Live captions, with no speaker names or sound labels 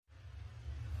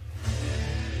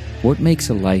What makes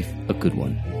a life a good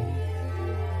one?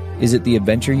 Is it the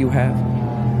adventure you have?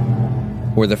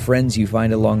 Or the friends you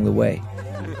find along the way?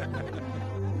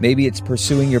 Maybe it's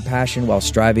pursuing your passion while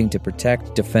striving to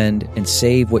protect, defend, and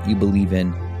save what you believe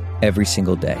in every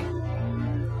single day.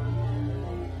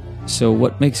 So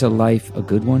what makes a life a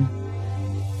good one?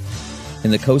 In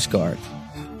the Coast Guard,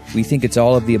 we think it's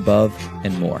all of the above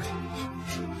and more.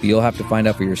 But you'll have to find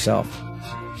out for yourself.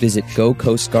 Visit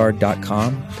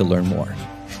gocoastguard.com to learn more.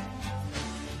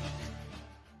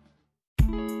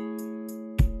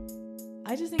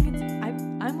 I just think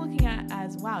I'm looking at it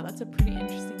as, wow, that's a pretty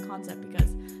interesting concept,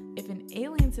 because if an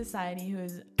alien society who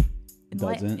is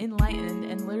enlightened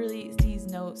and literally sees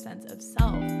no sense of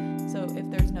self, so if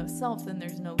there's no self, then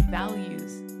there's no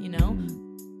values, you know?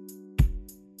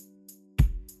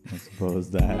 I suppose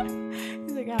that.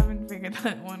 He's like, I haven't figured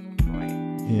that one quite.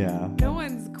 Yeah. No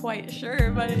one's quite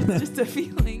sure, but it's just a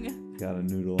feeling. Got a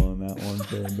noodle on that one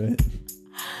for a bit.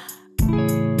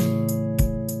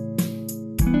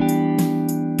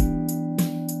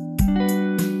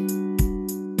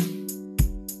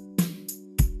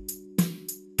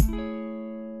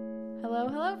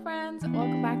 Hello, friends.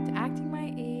 Welcome back to Acting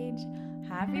My Age.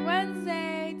 Happy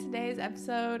Wednesday. Today's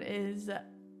episode is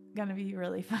gonna be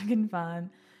really fucking fun.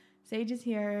 Sage is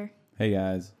here. Hey,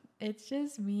 guys. It's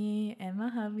just me and my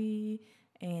hubby,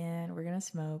 and we're gonna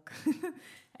smoke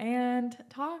and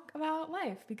talk about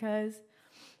life, because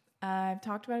I've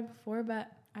talked about it before,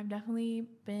 but I've definitely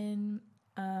been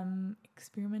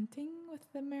experimenting with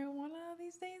the marijuana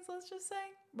these days, let's just say,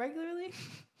 regularly.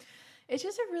 It's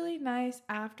just a really nice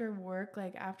after work,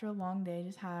 like after a long day,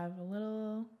 just have a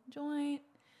little joint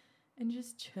and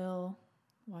just chill,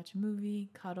 watch a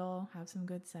movie, cuddle, have some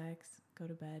good sex, go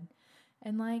to bed.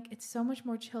 And like, it's so much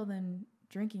more chill than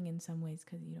drinking in some ways,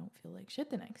 because you don't feel like shit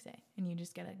the next day and you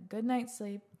just get a good night's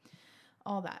sleep,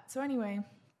 all that. So anyway,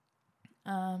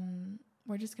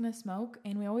 we're just gonna smoke,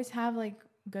 and we always have like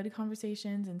good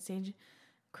conversations, and Sage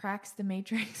cracks the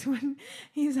matrix when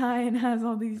he's high and has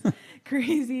all these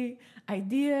crazy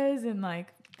ideas and like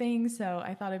things. So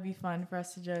I thought it'd be fun for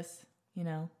us to just, you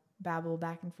know, babble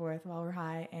back and forth while we're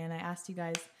high. And I asked you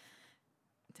guys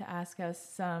to ask us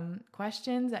some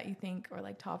questions that you think, or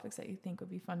like topics that you think would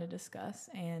be fun to discuss,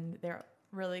 and they're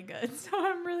really good. So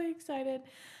I'm really excited.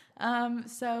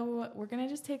 So we're gonna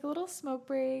just take a little smoke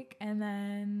break and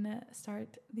then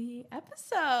start the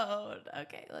episode.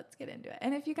 Okay, let's get into it.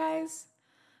 And if you guys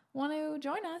want to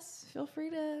join us, feel free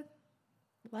to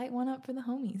light one up for the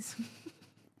homies.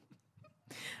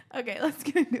 Okay, let's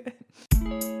get into it.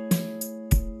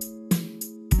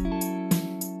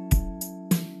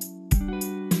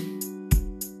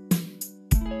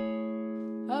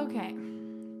 Okay,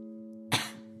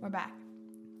 we're back.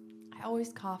 I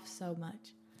always cough so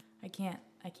much. I can't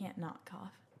not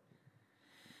cough.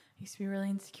 I used to be really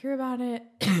insecure about it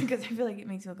because I feel like it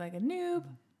makes you look like a noob,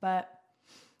 but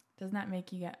doesn't that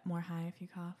make you get more high if you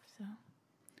cough? So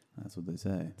That's what they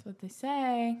say. that's what they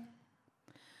say.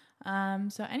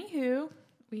 So anywho,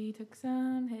 we took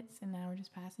some hits and now we're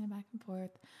just passing it back and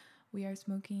forth. We are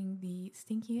smoking the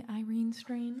Stinky Irene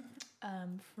strain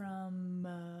from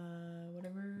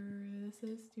whatever this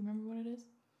is. Do you remember what it is?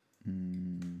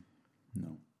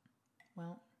 No.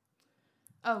 Well,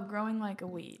 Growing Like a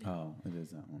Weed. Oh, it is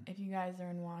that one. If you guys are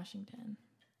in Washington.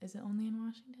 Is it only in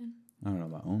Washington? I don't know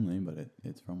about only, but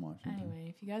it's from Washington. Anyway,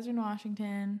 if you guys are in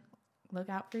Washington, look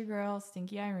out for your girl,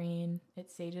 Stinky Irene.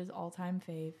 It's Sage's all-time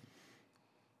fave.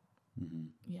 Mm-hmm.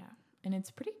 Yeah. And it's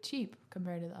pretty cheap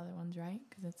compared to the other ones, right?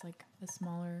 Because it's like a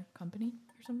smaller company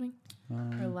or something?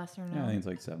 Or lesser known? Yeah, I think it's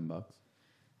like $7.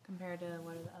 Compared to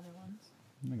what are the other ones?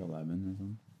 Like 11 or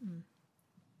something.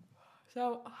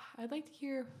 So I'd like to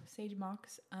hear Sage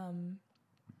Mock's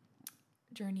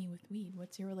journey with weed.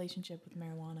 What's your relationship with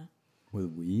marijuana? With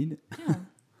weed? Yeah.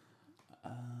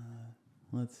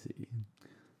 Let's see.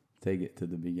 Take it to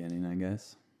the beginning, I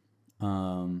guess.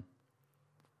 I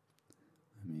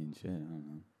mean, shit, I don't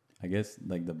know. I guess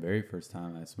like the very first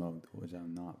time I smoked, which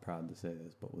I'm not proud to say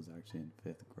this, but was actually in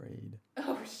 5th grade.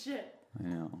 Oh shit. I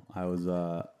know. I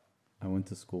went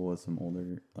to school with some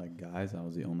older like guys. I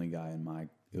was the only guy in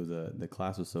the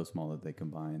class was so small that they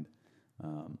combined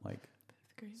like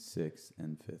 5th grade. 6th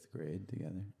and 5th grade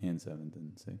together, and 7th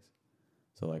and 6th.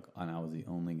 So like, and I was the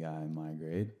only guy in my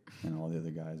grade, and all the other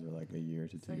guys were like a year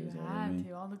to 2 years older than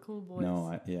me. All the cool boys.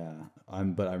 No,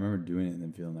 but I remember doing it and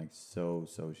then feeling like so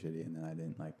shitty, and then I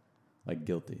didn't like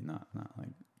guilty, not like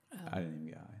I didn't even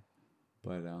get high,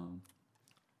 but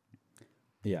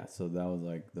yeah. So that was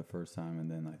like the first time, and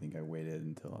then I think I waited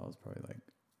until I was probably like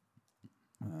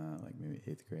maybe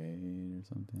 8th grade or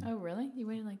something. Oh really? You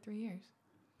waited like 3 years?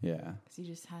 Yeah. Because you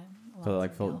just had a lot So I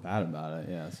like to felt feel. bad about it.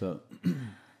 Yeah. So,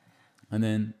 and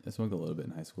then I smoked a little bit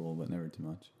in high school, but never too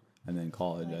much. And then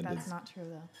college, Like, I did. that's not true,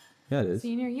 though. Yeah, it is.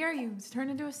 Senior year, you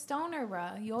turned into a stoner,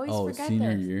 bruh. You always Oh, forget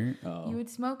senior this. year. Oh, You would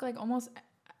smoke like almost,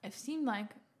 it seemed like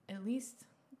at least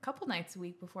a couple nights a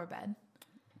week before bed.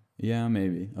 yeah,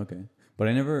 maybe. Okay, but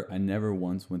I never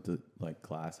once went to like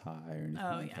class high or anything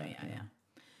Oh, like that. yeah.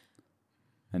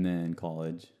 And then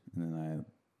college, and then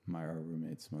our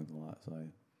roommates smoked a lot, so I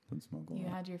would smoke a You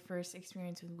lot. had your first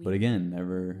experience with weed. But again,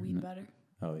 never. Weed butter.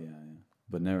 Oh yeah.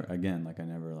 But never again. Like I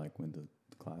never like went to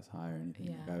class high or anything.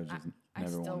 Yeah, Like, I was just I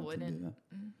never still wanted to do wouldn't.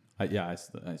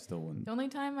 that. I still wouldn't. The only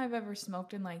time I've ever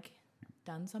smoked and like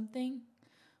done something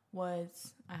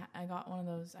was I got one of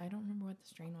those. I don't remember what the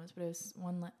strain was, but it was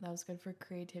one that was good for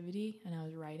creativity, and I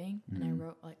was writing, and I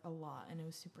wrote like a lot, and it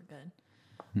was super good.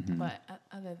 Mm-hmm. But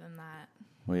other than that,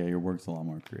 Well, yeah, your work's a lot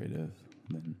more creative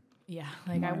than. yeah,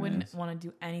 like I Mine wouldn't is. want to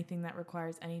do anything that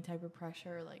requires any type of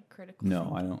pressure or like critical. No,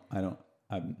 thinking. I don't.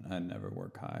 I never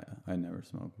work high. I never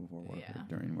smoke before work Yeah. or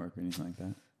during work or anything like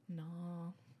that.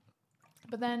 No.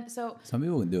 But then, so Some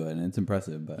people can do it, and it's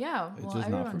impressive, but yeah, it's well, just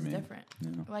not for everyone's me. different.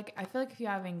 You know? Like I feel like if you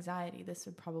have anxiety, this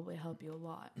would probably help you a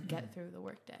lot get through the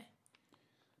workday.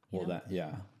 Well, right.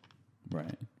 Yeah,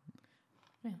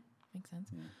 makes sense.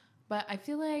 Yeah. But I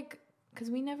feel like because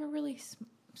we never really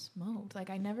smoked. Like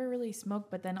I never really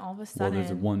smoked, but then all of a Well, sudden,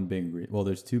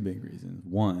 there's two big reasons.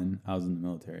 One, I was in the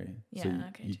military, so Yeah,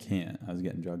 okay, you true. can't. I was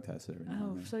getting drug tested every now oh,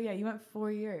 and then. so yeah, you went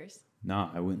 4 years. No,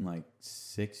 I went like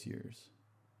 6 years,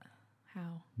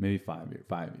 How? maybe 5 years.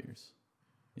 5 years.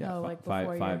 Yeah, oh, like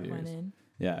before five you years. went in.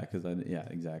 Yeah, because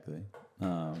exactly.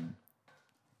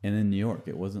 And in New York,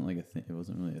 it wasn't like a thing. It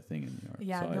wasn't really a thing in New York.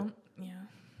 Yeah, So yeah.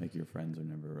 like your friends are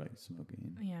never like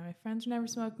smoking. Yeah, my friends were never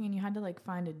smoking, and you had to like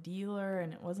find a dealer,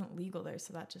 and it wasn't legal there,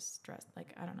 so that just stressed.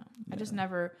 Like I don't know, I just Yeah.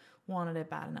 never wanted it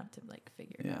bad enough to like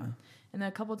figure it Yeah. out. And then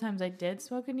a couple times I did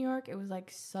smoke in New York, it was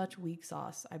like such weak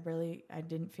sauce. I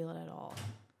didn't feel it at all.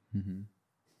 Mm-hmm.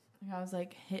 Like I was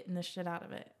like hitting the shit out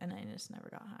of it, and I just never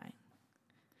got high.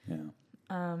 Yeah.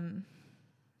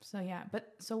 So yeah,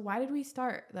 but why did we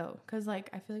start though? Because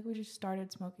like I feel like we just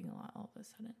started smoking a lot all of a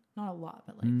sudden. Not a lot,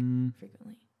 but like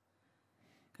frequently.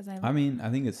 Because I mean,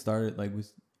 I think it started like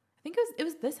was. I think it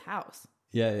was this house.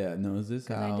 Yeah. No, it was this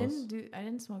 'Cause house. I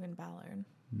didn't smoke in Ballard.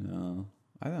 No,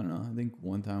 I don't know. I think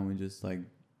one time we just like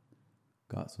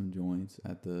got some joints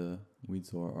at the weed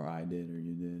store, or I did, or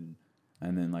you did,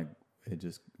 and then like it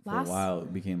just for a while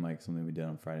it became like something we did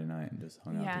on Friday night and just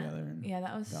hung out together. And Yeah,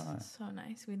 that was got high. so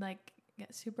nice. We'd like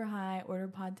get super high, order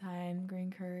pad thai and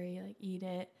green curry, like eat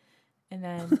it, and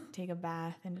then take a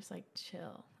bath and just like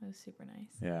chill. It was super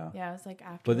nice. Yeah. Yeah, it was like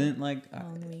after. But then like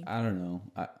long week. I don't know.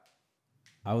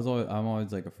 I'm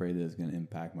always like afraid that it's gonna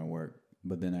impact my work.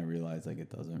 But then I realized like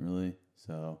it doesn't really.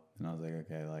 So and I was like,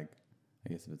 okay, like I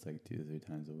guess if it's like 2 to 3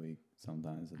 times a week,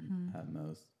 sometimes at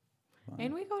most. Fine.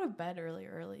 And we go to bed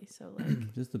early, so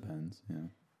like Just depends, yeah.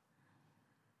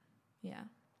 yeah.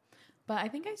 But I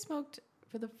think I smoked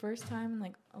for the first time in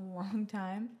like a long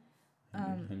time.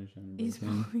 He's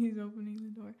opening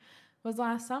the door. Was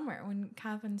last summer when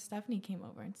Catherine and Stephanie came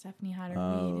over, and Stephanie had her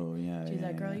weed. Oh yeah. She's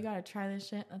like, "Girl, yeah. you gotta try this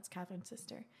shit." That's Catherine's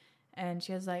sister, and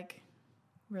she has like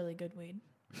really good weed.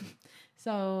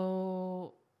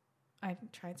 So I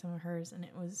tried some of hers, and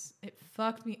it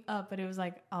fucked me up, but it was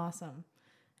like awesome.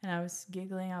 And I was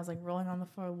giggling. I was like rolling on the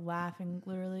floor, laughing.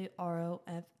 Literally, ROFLIRL.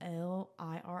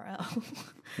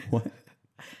 What?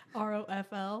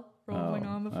 ROFL. Rolling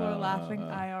on the floor, laughing.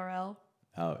 IRL.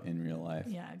 Out in real life.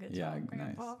 Yeah, good Yeah, job.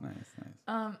 nice,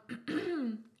 Grandpa.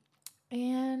 nice.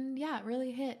 And yeah, it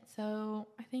really hit. So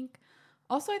I think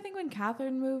when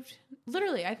Catherine moved,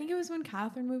 literally, I think it was when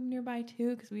Catherine moved nearby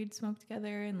too, because we'd smoked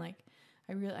together, and like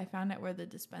I found out where the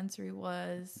dispensary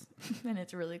was, and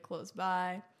it's really close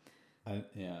by.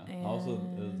 Also,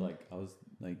 it was like I was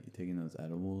like taking those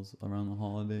edibles around the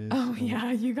holidays. Oh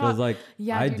yeah, you got. Because like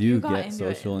yeah, I dude, do you got get into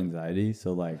social it. anxiety,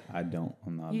 so like I'm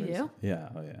not. You very, do? Yeah.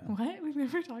 Oh yeah. What? We've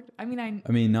never talked. I mean, I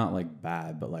mean, not like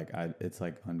bad, but like it's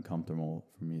like uncomfortable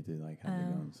for me to like have to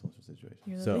go in a social situation.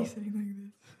 You're So literally sitting like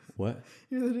this. what?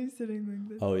 You're literally sitting like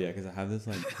this. Oh yeah, because I have this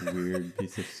like weird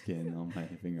piece of skin on my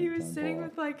finger. He I'm was trying to sitting pull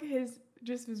with like his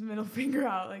middle finger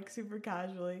out, like super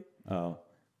casually. off. Oh,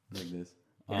 like this.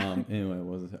 Yeah. Anyway,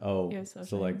 what was it? Oh, You have so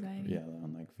social like anxiety. yeah,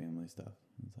 on like family stuff.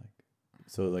 It's like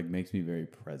so it like makes me very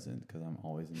present because I'm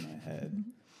always in my head,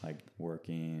 like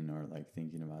working or like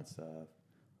thinking about stuff.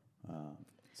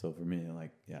 So for me,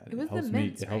 like It was the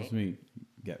mints, It helps me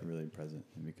get really present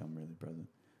and become really present.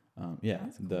 Yeah,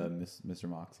 That's the cool. Mr.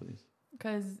 Moxley's.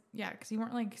 Cause you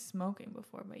weren't like smoking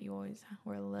before, but you always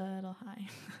were a little high.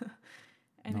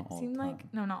 And Not it all seemed the like, time.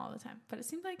 no, not all the time, but it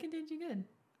seemed like it did you good.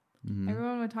 Mm-hmm.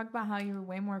 Everyone would talk about how you were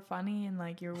way more funny and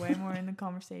like you're way more in the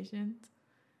conversations.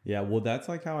 Yeah, well, that's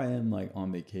like how I am like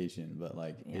on vacation, but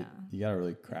like Yeah. you gotta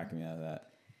really crack me out of that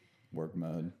work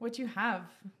mode. Which you have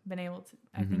been able to.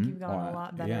 I think you've gotten a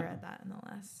lot better yeah. at that in the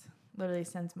last, literally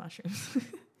since mushrooms.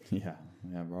 Yeah,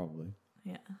 probably.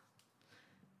 Yeah.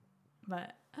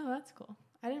 But, oh, that's cool.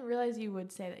 I didn't realize you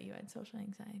would say that you had social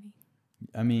anxiety.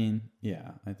 I mean,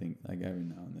 yeah, I think like every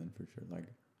now and then for sure. Like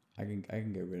I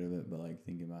can get rid of it, but like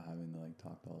thinking about having to like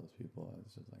talk to all those people,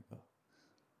 it's just like,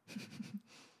 oh.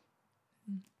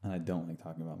 And I don't like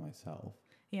talking about myself.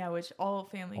 Yeah, which all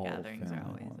family All gatherings family are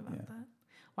always want, about yeah. that.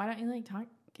 Why don't you like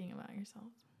talking about yourself?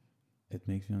 It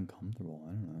makes me uncomfortable.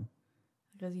 I don't know.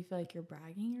 Because you feel like you're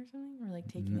bragging or something? Or like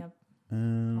taking up all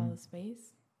Um, the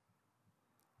space?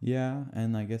 yeah,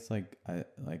 and I guess like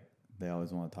they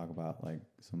always want to talk about like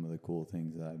some of the cool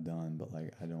things that I've done, but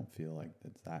like I don't feel like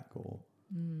it's that cool.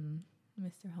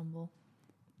 Mr. Humble.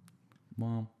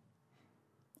 Well,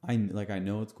 I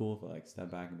know it's cool if I like step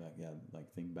back and be like, yeah,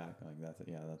 like think back, like that's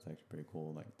actually pretty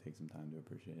cool. Like take some time to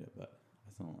appreciate it, but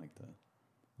I still don't like to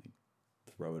like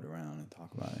throw it around and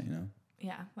talk about it, you know?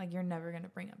 Yeah, like you're never going to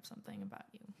bring up something about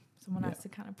you. Someone has to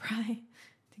kind of pry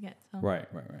to get some. Right.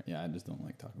 Yeah, I just don't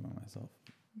like talking about myself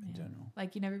in general.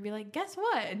 Like you never be like, guess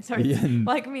what? And start Yeah,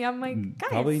 like me, I'm like, guys.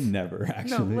 probably never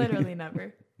actually. No, literally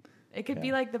never. It could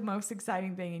be like the most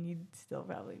exciting thing and you still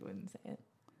probably wouldn't say it.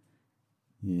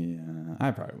 Yeah, I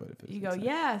probably would if it was You go, exciting.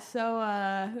 yeah, so,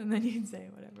 and then you'd say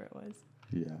whatever it was.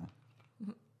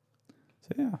 Yeah.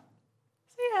 So yeah.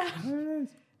 So There it is.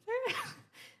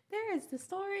 there is the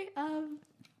story of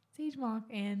Sage Mock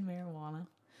and marijuana.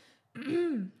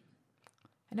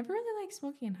 I never really liked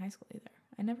smoking in high school either.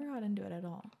 I never got into it at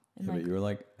all. And Yeah, but you were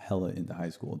like hella into high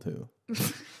school too. Are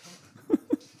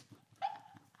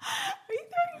you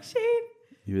throwing shade?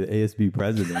 You were the ASB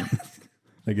president.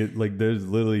 like there's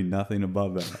literally nothing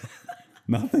above that.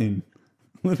 Nothing.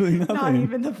 Literally nothing. Not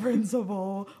even the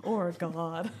principal or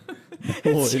God.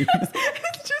 Well, It's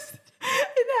just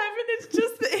in heaven. It's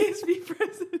just the ASB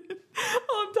president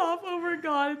on top over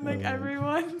God and like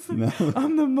everyone's like, no.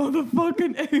 I'm the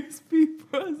motherfucking ASB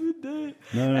president.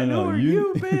 No, I know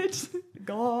you bitch.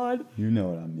 God. You know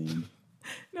what I mean.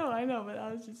 No, I know, but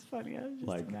that was just funny. I was just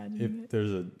Like imagining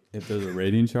if there's a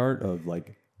rating chart of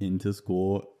like into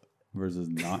school versus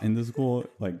not into school,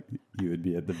 like you would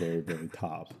be at the very, very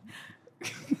top.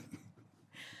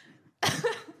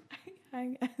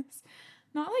 I guess.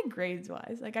 Not like grades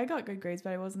wise. Like I got good grades,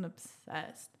 but I wasn't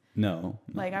obsessed. No.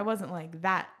 Like I wasn't like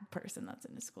that person that's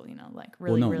into school, you know, like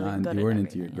really, really good. You weren't at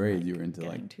into your everything, grades. and, You were into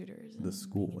getting like tutors the and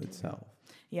school being a tutor. itself.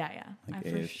 Yeah. Like I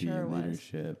ASB for sure was.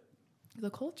 leadership. The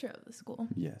culture of the school.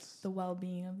 Yes. The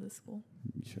well-being of the school.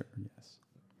 Sure. Yes.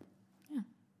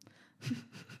 Yeah.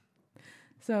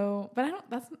 So, but I don't.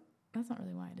 That's not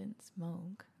really why I didn't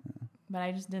smoke. Yeah. But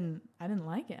I didn't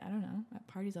like it. I don't know. At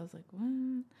parties, I was like,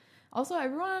 what? Also,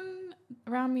 everyone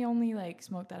around me only like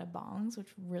smoked out of bongs, which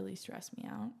really stressed me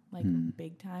out, like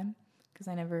big time, because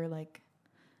I never like.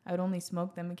 I would only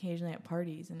smoke them occasionally at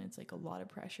parties, and it's like a lot of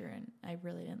pressure, and I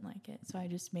really didn't like it. So I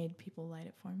just made people light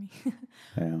it for me.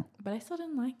 Yeah. But I still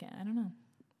didn't like it. I don't know.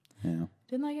 Yeah.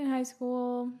 Didn't like it in high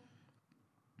school.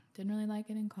 Didn't really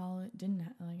like it in college. Didn't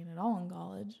like it at all in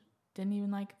college. Didn't even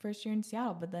like it first year in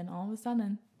Seattle. But then all of a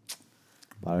sudden,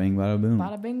 Bada bing, bada boom.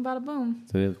 bada bing, bada boom.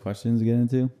 So do you have questions to get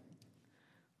into?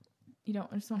 You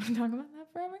don't just want to talk about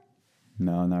that forever?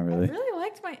 No, not really. I really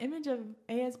liked my image of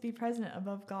ASB president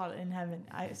above God in heaven.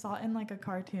 I saw it in like a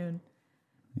cartoon,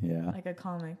 Yeah. like a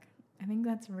comic. I think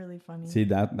that's really funny. See,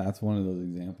 that's one of those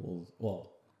examples.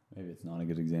 Well, maybe it's not a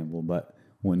good example, but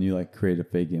when you like create a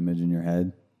fake image in your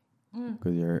head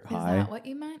because you're high. Is that what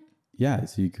you meant? Yeah.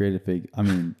 So you create a fake. I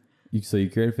mean, you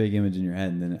create a fake image in your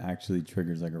head, and then it actually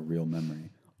triggers like a real memory.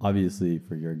 Obviously,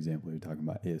 for your example, you're talking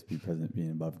about ASB president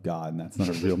being above God, and that's not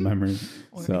a real memory.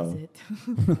 Or so, is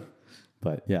it?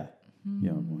 but yeah, you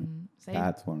know, Sage,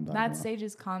 that's what I'm talking that's about.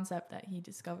 Sage's concept that he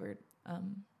discovered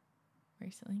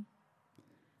recently.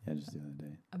 Yeah, just the other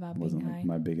day. About It wasn't being like high.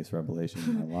 my biggest revelation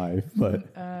in my life,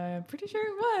 but Pretty sure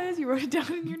it was. You wrote it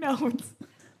down in your notes.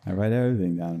 I write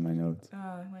everything down in my notes.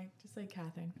 Just like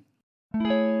Catherine.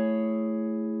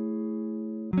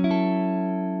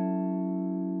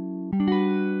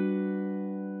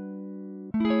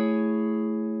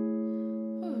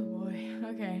 Oh boy.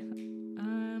 Okay.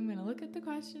 I'm gonna look at the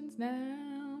questions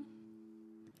now.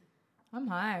 I'm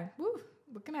high. Woo.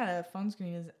 Looking at a phone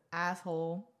screen is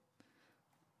asshole.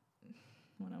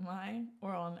 When I'm high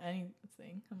or on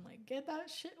anything, I'm like, get that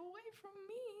shit away from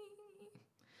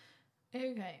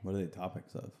me. Okay. What are the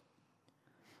topics of?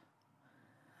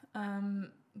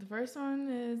 The first one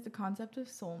is the concept of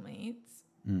soulmates.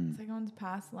 Second one's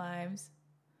past lives.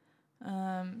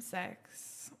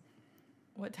 Sex.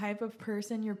 What type of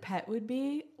person your pet would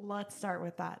be? Let's start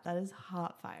with that. That is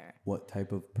hot fire. What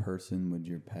type of person would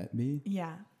your pet be?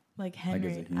 Yeah. Like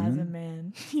Henry Like as a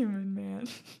man. Human man.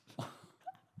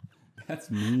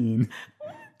 That's mean.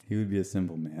 He would be a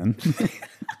simple man.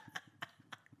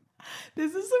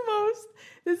 This is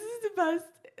the best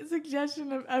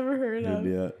suggestion I've ever heard of. He'd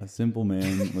be a simple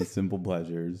man with simple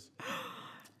pleasures.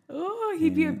 Oh,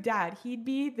 he'd be a dad. He'd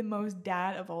be the most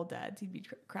dad of all dads. He'd be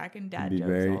cracking dad jokes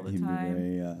all the time. He'd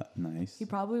be very nice. He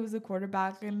probably was a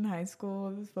quarterback in high school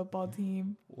of his football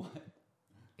team. What?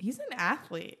 He's an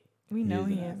athlete. We know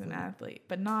he is an athlete,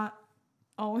 but not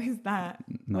always that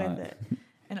with it.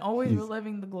 And always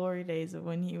reliving the glory days of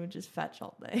when he would just fetch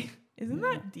all day. Isn't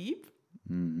that deep?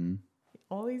 Mm-hmm.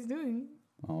 All he's doing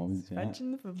is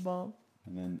fetching the football.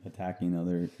 And then attacking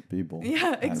other people.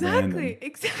 Yeah, exactly.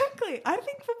 Exactly. I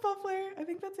think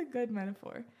that's a good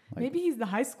metaphor. Like, maybe he's the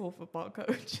high school football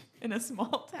coach in a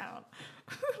small town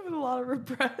with a lot of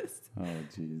repressed. Oh,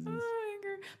 Jesus.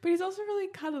 Anger. But he's also really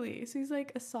cuddly. So he's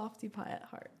like a softie pie at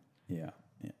heart. Yeah,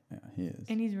 he is.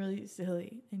 And he's really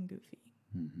silly and goofy.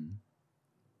 Mm-hmm.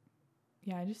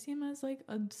 Yeah, I just see him as like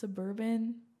a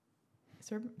suburban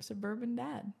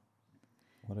dad.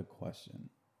 What a question.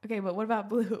 Okay, but what about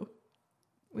Blue?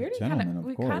 We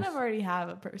kind of already have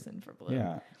a person for Blue.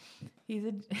 Yeah. He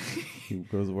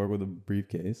goes to work with a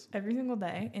briefcase every single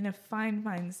day in a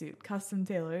fine suit, custom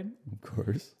tailored. Of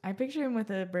course. I picture him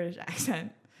with a British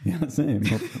accent. Yeah, same.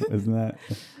 Isn't that?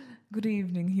 Good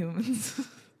evening, humans.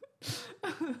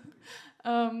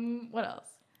 What else?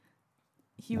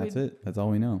 That's it. That's all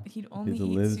we know. He'd only eat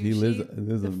sushi. He lives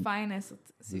the finest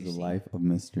sushi. He's a life of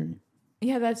mystery.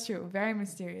 Yeah, that's true. Very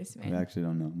mysterious man. We actually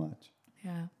don't know much.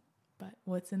 Yeah, but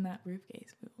what's in that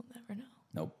briefcase? We will never know.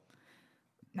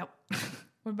 Nope.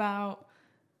 What about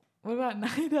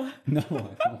Nida? No, I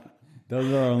don't.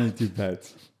 Those are our only two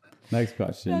pets. Next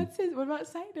question. That's his. What about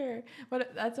Cider?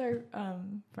 That's our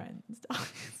friend's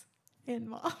dogs and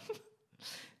mom.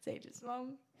 Sage's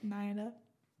mom, Nida.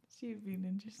 She'd be an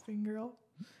interesting girl.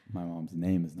 My mom's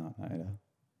name is not Nida.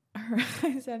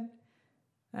 I said,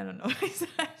 I don't know what I said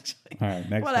actually. All right,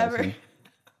 next question.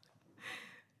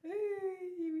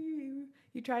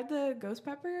 You tried the ghost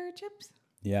pepper chips?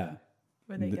 Yeah.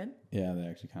 Were they good? Yeah, they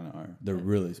actually kind of are. They're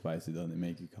really spicy though. They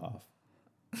make you cough.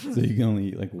 So you can only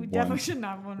eat like we definitely shouldn't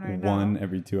have one right now. One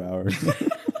every 2 hours. God damn,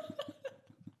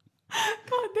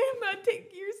 that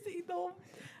take years to eat the whole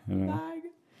bag. One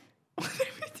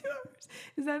every 2 hours.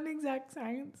 Is that an exact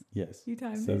science? Yes. You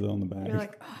timed it. Says it on the bag. You're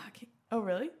like, oh, I can't. Oh,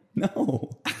 really? No.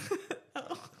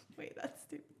 Oh, wait, that's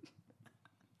stupid.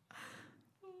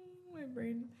 My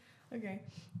brain. Okay.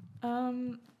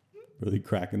 Really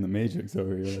cracking the matrix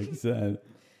over here, like you said.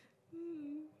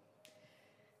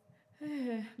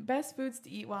 Best foods to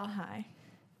eat while high,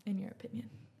 in your opinion?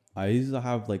 I used to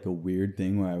have like a weird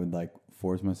thing where I would like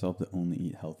force myself to only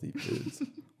eat healthy foods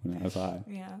when I was high.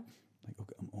 Yeah. Like,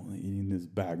 okay, I'm only eating this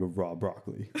bag of raw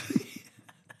broccoli.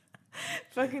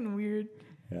 Fucking weird.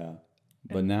 Yeah.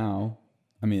 But now,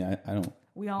 I mean, I don't.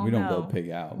 We don't go pig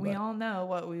out. We all know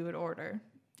what we would order.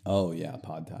 Oh yeah,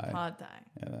 pad thai. Pad thai.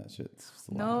 Yeah, that shit's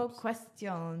slaps. No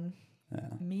question.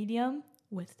 Yeah. Medium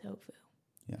with tofu.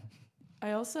 Yeah.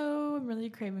 I also am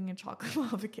really craving a chocolate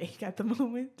lava cake at the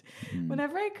moment.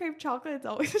 Whenever I crave chocolate, it's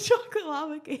always a chocolate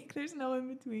lava cake. There's no in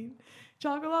between.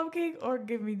 Chocolate lava cake or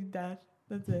give me to death.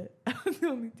 That's it. That's the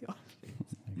only two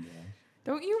options. Oh my gosh.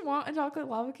 Don't you want a chocolate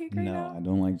lava cake right now? No, I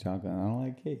don't like chocolate. I don't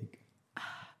like cake.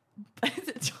 But it's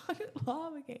a chocolate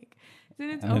lava cake. It's in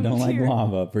its and own I don't tier. like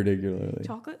lava particularly.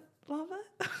 Chocolate lava?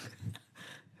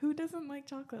 Who doesn't like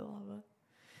chocolate lava?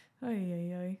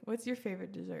 Ay. What's your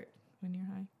favorite dessert when you're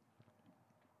high?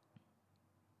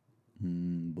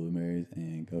 Blueberries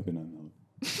and coconut milk.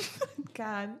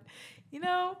 God. You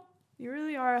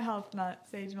really are a health nut,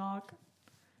 Sage Malk.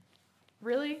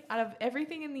 Really? Out of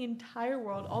everything in the entire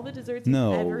world, all the desserts you've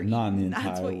ever not eaten, in the entire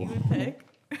that's what world. you would pick?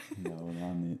 No,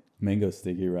 not in the mango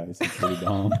sticky rice. It's pretty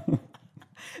dumb.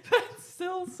 That's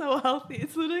still so healthy.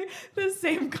 It's literally the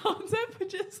same concept, but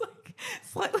just like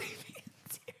slightly fancier.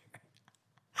 It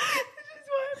just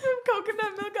went from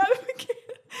coconut milk out of a can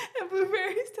and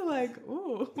blueberries to like,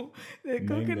 ooh, the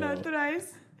mango. Coconut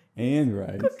rice. And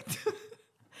rice.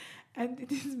 And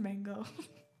it is mango.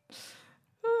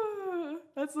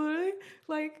 That's literally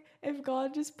like if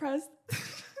God just pressed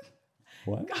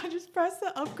What? God just pressed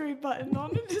the upgrade button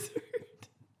on a dessert.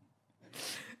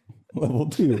 Level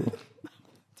 2.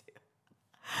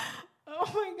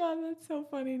 Oh my God, that's so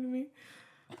funny to me.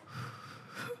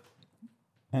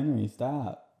 Henry,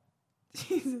 stop.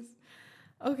 Jesus.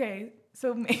 Okay,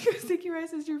 so mango sticky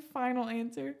rice is your final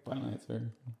answer? Final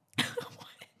answer. What?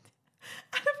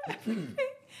 Out of everything?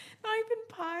 Not even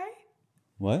pie?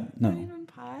 What? No. Not even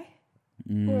pie?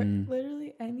 Or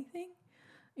literally anything?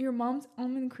 Your mom's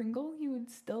almond kringle, you would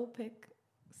still pick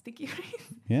sticky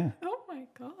rice? Yeah. Oh my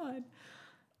God.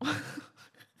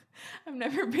 I'm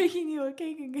never baking you a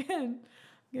cake again.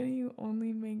 I'm getting you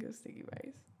only mango sticky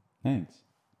rice. Thanks.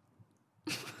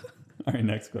 All right,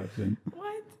 next question.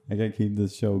 What? I gotta keep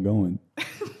this show going.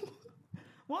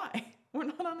 Why? We're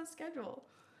not on a schedule.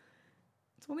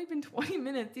 It's only been 20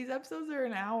 minutes. These episodes are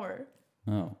an hour.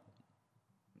 Oh.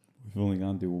 We've only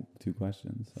gone through 2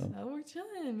 questions, so. So we're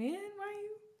chilling, man.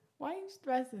 Why are you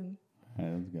stressing? All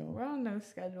right, let's go. We're on no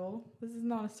schedule. This is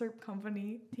not a SERP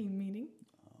company team meeting.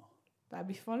 Oh. That'd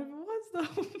be fun if it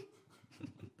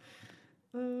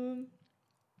was,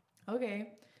 though.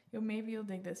 Okay. Maybe you'll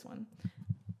dig this one.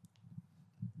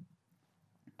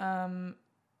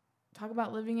 Talk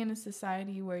about living in a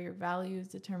society where your value is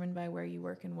determined by where you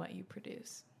work and what you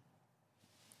produce.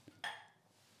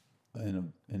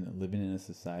 And living in a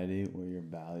society where your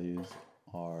values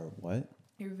are what?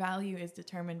 Your value is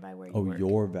determined by where you work. Oh,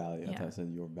 your value. Yeah. I thought I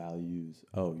said your values.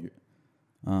 Oh, you.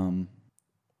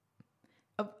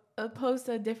 Opposed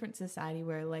to a different society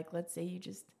where, like, let's say you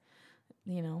just,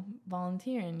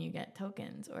 volunteer and you get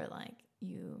tokens, or like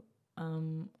you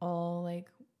all like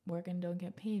work and don't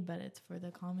get paid, but it's for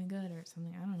the common good or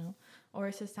something. I don't know. Or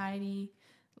a society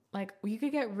like you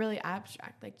could get really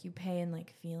abstract, like you pay in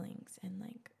like feelings and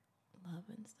like love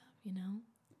and stuff.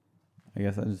 I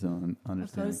guess I just don't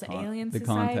understand Opposed to alien the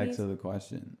societies? context of the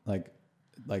question. Like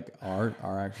our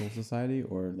actual society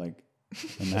or like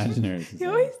imaginary society. He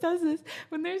always does this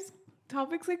when there's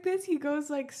topics like this. He goes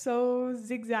like so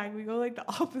zigzag. We go like the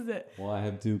opposite. Well, I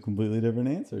have 2 completely different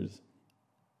answers.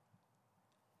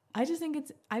 I just think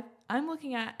I'm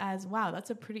looking at as, wow, that's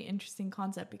a pretty interesting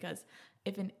concept, because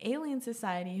if an alien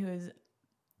society who is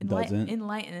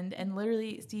enlightened and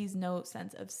literally sees no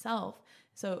sense of self,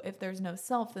 so if there's no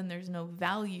self, then there's no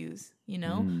values,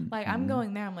 I'm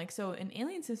going there. I'm like, so an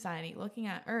alien society looking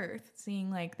at Earth,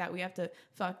 seeing like that we have to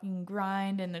fucking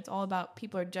grind and it's all about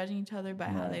people are judging each other by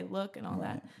how they look and all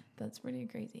that. That's pretty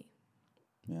crazy.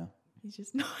 Yeah. He's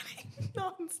just nodding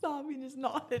nonstop. He just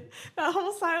nodded. That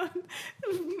whole silent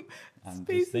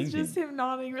space is just him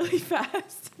nodding really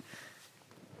fast.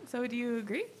 So do you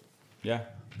agree? Yeah.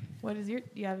 Do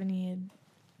you have any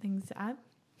things to add?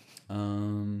 I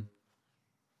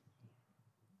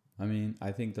mean,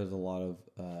 I think there's a lot of,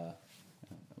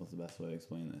 what's the best way to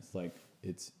explain this? Like,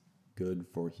 it's good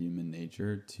for human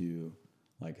nature to,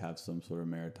 like, have some sort of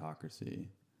meritocracy.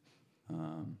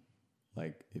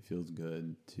 Like, it feels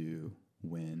good to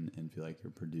win and feel like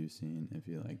you're producing and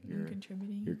feel like you're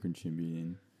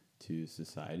contributing to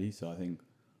society. So I think,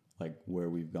 like, where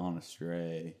we've gone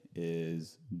astray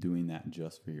is doing that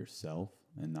just for yourself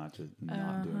and not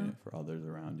doing it for others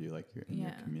around you, like you're in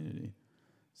your community.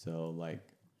 So, like,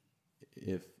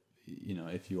 if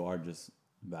you are just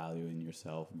valuing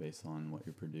yourself based on what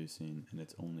you're producing and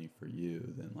it's only for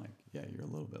you, then like, yeah, you're a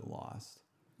little bit lost.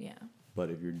 Yeah. But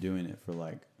if you're doing it for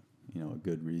like, a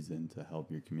good reason to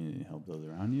help your community and help those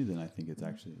around you, then I think it's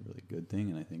actually a really good thing.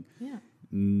 And I think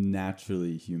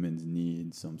naturally humans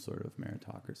need some sort of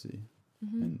meritocracy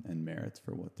and merits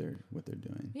for what they're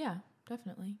doing. Yeah,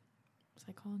 definitely.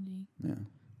 Psychology. Yeah.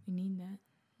 We need that.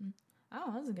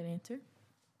 Oh, that was a good answer.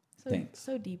 Thanks.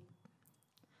 So deep.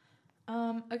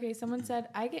 Okay, someone said,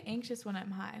 I get anxious when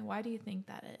I'm high. Why do you think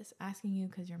that is? Asking you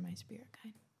because you're my spirit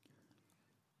guide.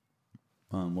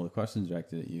 Well, the question's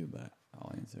directed at you, but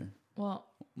I'll answer. Well,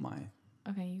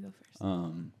 okay, you go first.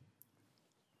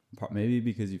 Maybe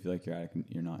because you feel like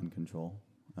you're not in control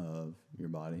of your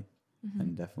body,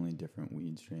 and definitely different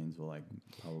weed strains will like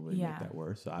probably make that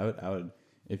worse. So I would,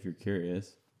 if you're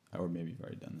curious, or maybe you've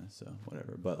already done this, so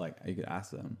whatever. But like, you could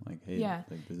ask them, like, hey,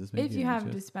 like, does this make if you have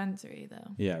a dispensary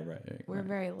though? Yeah, right. We're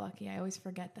very lucky. I always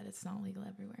forget that it's not legal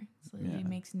everywhere. So it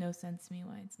makes no sense to me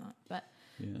why it's not. But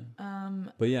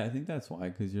but yeah, I think that's why,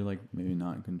 because you're like maybe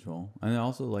not in control, and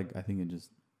also like I think there's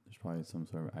probably some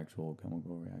sort of actual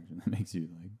chemical reaction that makes you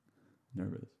like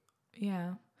nervous.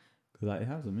 Yeah. Because it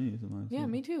happens to me sometimes. Yeah,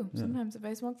 me too. Yeah. Sometimes if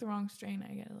I smoke the wrong strain,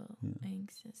 I get a little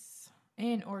anxious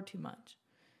or too much.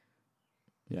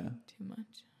 Yeah. Too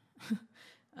much.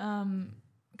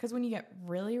 Because when you get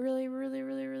really, really, really,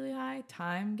 really, really high,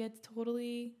 time gets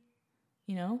totally,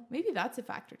 maybe that's a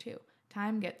factor too.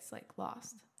 Time gets like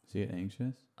lost. So you get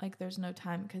anxious? Like there's no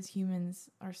time because humans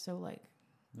are so like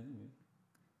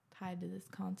tied to this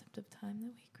concept of time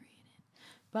that we created.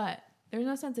 But there's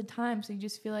no sense of time, so you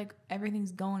just feel like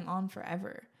everything's going on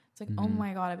forever. It's It's like, oh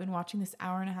my God, I've been watching this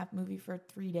 1.5-hour movie for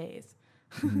 3 days.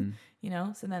 You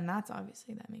know? So then that's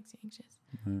obviously, that makes you anxious.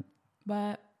 Right.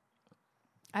 But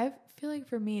I feel like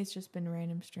for me, it's just been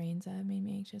random strains that have made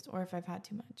me anxious, or if I've had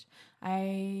too much.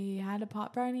 I had a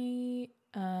pot brownie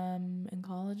in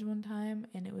college one time,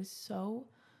 and it was so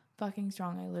fucking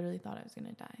strong. I literally thought I was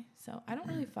gonna die. So I don't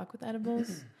really fuck with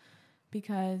edibles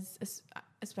because,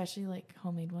 especially like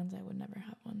homemade ones, I would never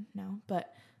have one now.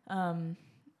 But you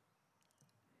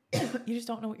just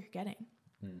don't know what you're getting.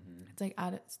 It's like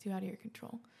it's too out of your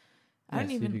control. I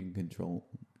don't even. See if you can control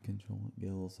it, get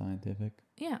a little scientific.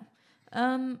 Yeah.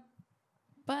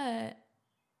 But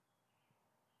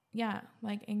yeah,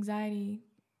 like anxiety,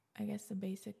 I guess the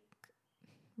basic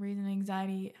reason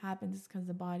anxiety happens is because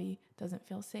the body doesn't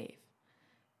feel safe.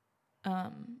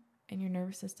 And your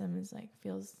nervous system is like,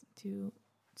 feels too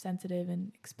sensitive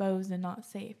and exposed and not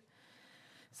safe.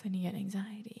 So then you get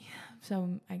anxiety.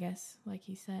 So I guess, like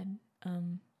he said,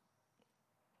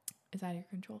 it's out of your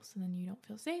control. So then you don't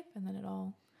feel safe, and then it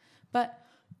all, but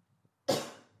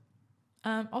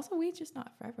also weed's just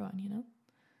not for everyone, you know?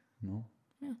 No.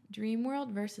 Yeah. Dream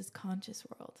world versus conscious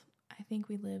world. I think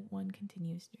we live one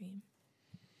continuous dream.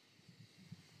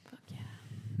 Fuck yeah.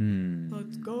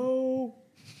 Let's go.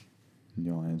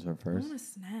 You want to answer first? I want a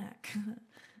snack.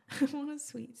 I want a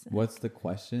sweet snack. What's the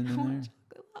question in there?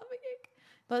 Chocolate lava cake.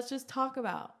 Let's just talk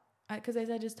about, because I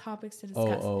said just topics to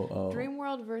discuss. Dream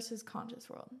world versus conscious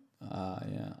world.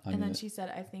 Yeah. And then she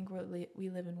said, I think we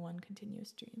live in one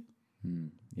continuous dream.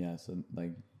 Yeah, so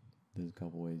like there's a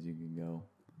couple ways you can go.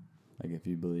 Like if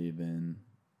you believe in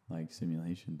like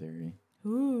simulation theory,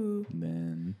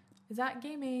 then is that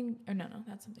game A? Or no,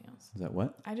 that's something else. Is that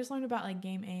what? I just learned about like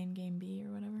game A and game B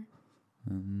or whatever.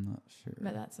 I'm not sure.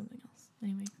 But that's something else.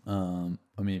 Anyway.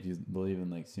 I mean, if you believe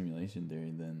in like simulation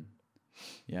theory, then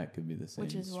yeah, it could be the same.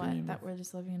 Which is what? That we're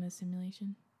just living in a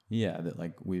simulation? Yeah, that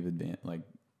like we've advanced, like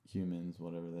humans,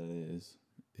 whatever that is,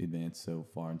 advanced so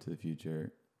far into the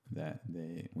future that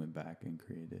they went back and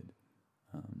created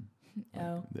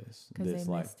this because they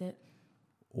missed it,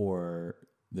 or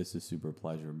this is super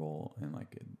pleasurable and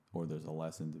like or there's a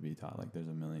lesson to be taught. Like there's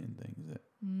a million things that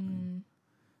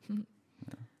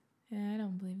yeah, I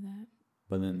don't believe that.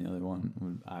 But then the other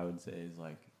one I would say is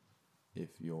like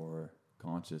if your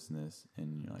consciousness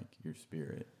and your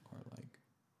spirit are like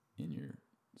in your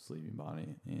sleeping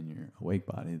body and your awake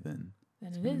body, then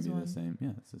it's it is one. The same.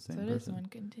 Yeah, it's the same so it person. Is one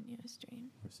continuous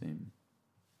dream. Or same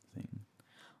thing.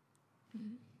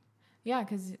 Yeah,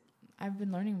 because I've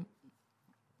been learning.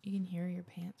 You can hear your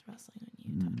pants rustling when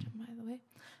you touch them, by the way.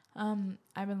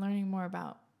 I've been learning more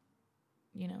about,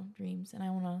 dreams, and I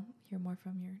want to hear more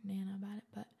from your Nana about it.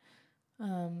 But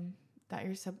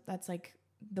that's like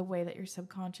the way that your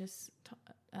subconscious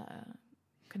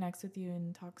connects with you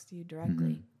and talks to you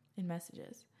directly in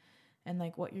messages. And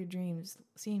like what your dreams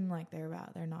seem like they're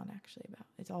about, they're not actually about.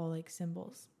 It's all like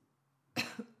symbols.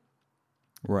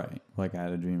 Right. Like I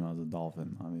had a dream I was a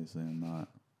dolphin. Obviously, I'm not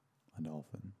a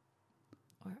dolphin.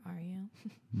 Or are you?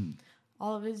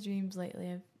 All of his dreams lately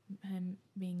have him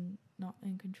being not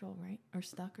in control, right? Or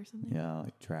stuck or something? Yeah,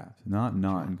 like trapped. Not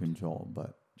in control,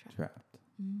 but trapped.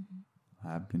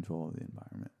 I have control of the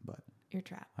environment, but you're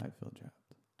trapped. I feel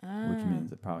trapped. Which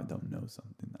means I probably don't know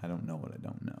something. I don't know what I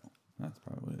don't know. That's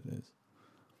probably what it is.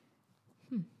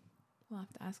 We'll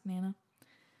have to ask Nana.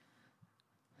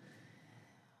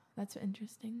 That's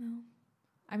interesting, though.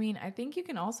 I mean, I think you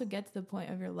can also get to the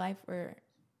point of your life where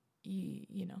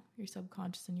your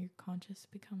subconscious and your conscious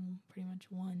become pretty much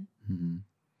one.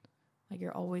 Like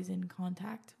you're always in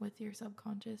contact with your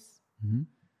subconscious,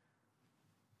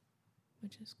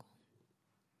 which is cool.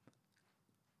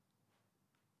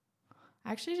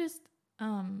 I actually just,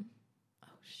 oh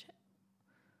shit.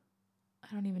 I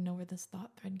don't even know where this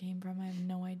thought thread came from. I have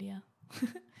no idea.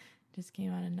 Just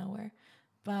came out of nowhere.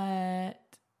 But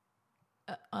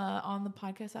on the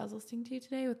podcast I was listening to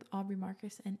today with Aubrey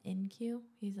Marcus and NQ,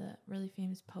 he's a really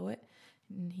famous poet,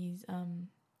 and he's gonna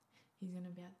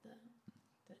be at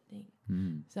the thing.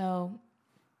 So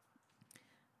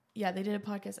yeah, they did a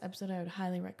podcast episode. I would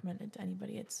highly recommend it to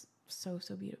anybody. It's so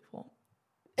beautiful.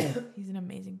 He's an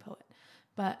amazing poet,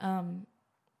 but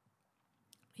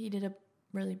he did a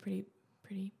really pretty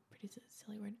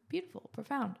silly word, beautiful,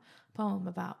 profound poem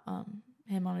about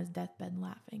him on his deathbed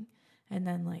laughing, and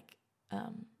then like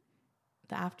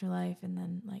the afterlife, and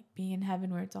then like being in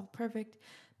heaven where it's all perfect,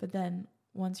 but then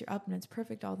once you're up and it's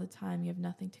perfect all the time, you have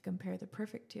nothing to compare the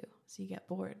perfect to, so you get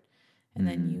bored, and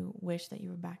then you wish that you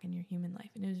were back in your human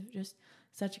life. And it was just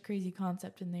such a crazy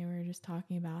concept, and they were just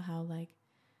talking about how like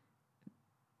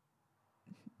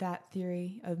that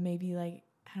theory of maybe like,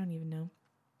 I don't even know,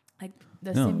 like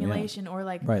the simulation or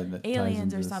like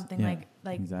aliens or something like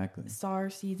exactly. star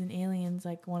seeds and aliens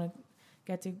like want to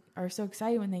are so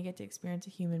excited when they get to experience a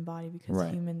human body because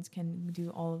humans can do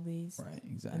all of these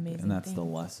exactly, and that's the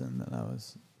lesson that I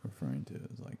was referring to,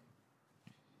 is like,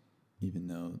 even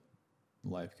though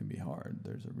life can be hard,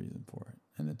 there's a reason for it,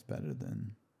 and it's better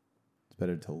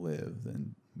to live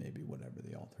than maybe whatever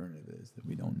the alternative is that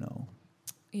we don't know.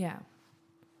 Yeah.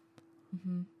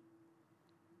 Mm-hmm.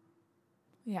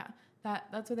 Yeah,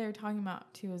 that's what they were talking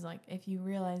about too, is like, if you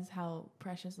realize how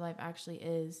precious life actually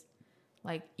is,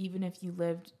 like, even if you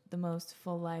lived the most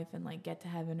full life and like get to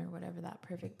heaven or whatever that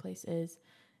perfect place is,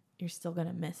 you're still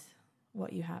gonna miss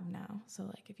what you have now. So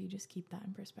like, if you just keep that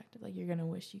in perspective, like, you're gonna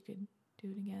wish you could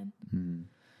do it again.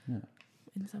 Yeah,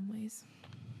 in some ways.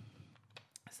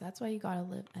 So that's why you gotta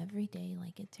live every day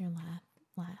like it's your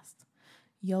last.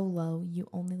 YOLO, you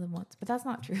only live once. But that's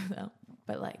not true though.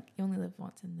 But like, you only live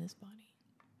once in this body.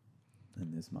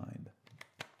 In this mind.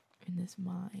 In this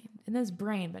mind. In this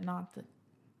brain, but not the...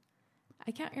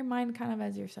 I count your mind kind of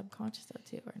as your subconscious though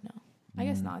too, or no? I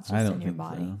guess not. It's just in your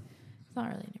body. So. It's not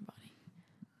really in your body.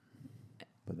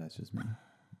 But that's just me.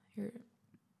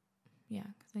 Yeah,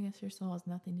 because I guess your soul has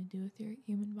nothing to do with your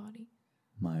human body.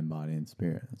 Mind, body, and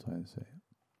spirit. That's why I say it.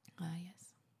 Ah,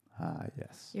 yes. Ah,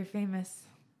 yes. Your famous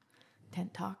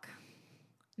TED Talk.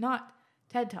 Not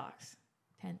TED Talks.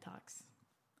 TED Talks.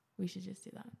 We should just do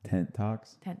that. Tent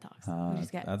Talks? TED Talks. We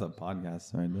just get that's a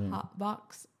podcast right there. Hot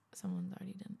Box. Someone's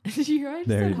already done it. You already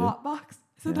said Hot Box?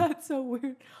 So that's so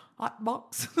weird. Hot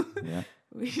Box. Yeah.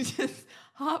 We just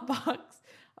hot box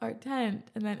our tent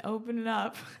and then open it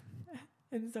up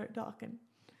and start talking.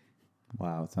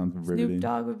 Wow, it sounds riveting. Snoop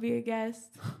Dogg would be a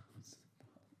guest.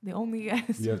 The only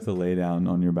guest. You have to lay down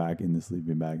on your back in the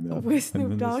sleeping bag though. With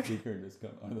Snoop Dogg.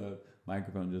 The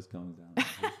microphone just comes down.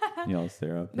 You all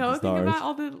stare up at the think stars. about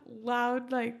all the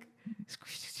loud like...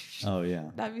 Oh yeah.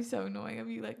 That'd be so annoying. I'd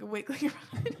be like wiggling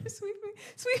around and sweeping.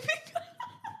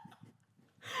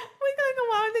 Wiggling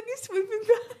around and sweeping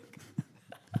back.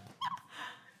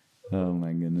 Oh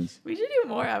my goodness. We should do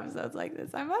more episodes like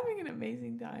this. I'm having an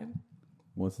amazing time.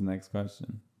 What's the next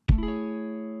question?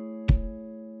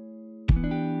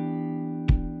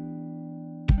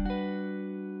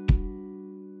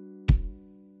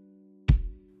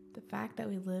 The fact that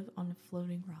we live on a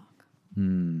floating rock.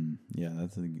 Yeah,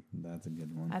 that's a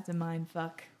good one. That's a mind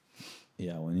fuck.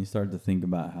 Yeah, when you start to think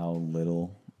about how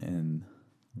little and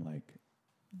like,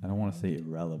 I don't want to say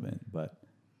irrelevant, but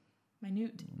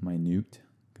minute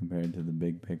compared to the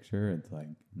big picture, it's like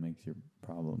makes your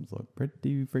problems look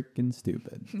pretty freaking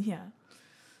stupid.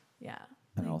 Yeah.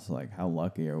 And also, like, how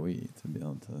lucky are we to be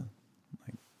able to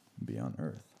like be on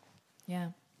Earth?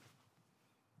 Yeah.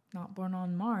 Not born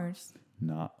on Mars.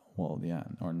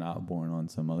 Or not born on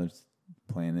some other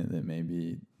planet that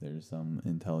maybe there's some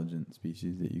intelligent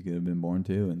species that you could have been born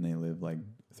to, and they live like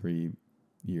 3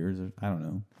 years, or I don't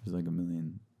know. There's like a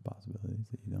million possibilities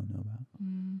that you don't know about.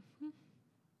 Mm-hmm.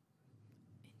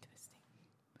 Interesting.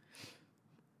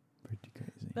 Pretty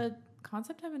crazy. The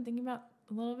concept I've been thinking about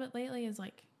a little bit lately is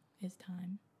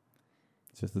time.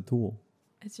 It's just a tool.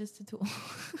 It's just a tool.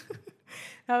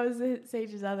 That was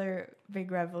Sage's other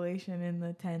big revelation in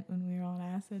the tent when we were on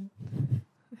acid.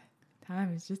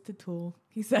 Time is just a tool.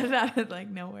 He said it out of like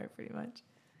nowhere pretty much.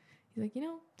 He's like,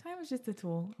 time is just a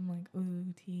tool. I'm like,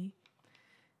 ooh, tea.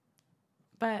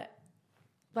 But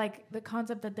like the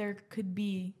concept that there could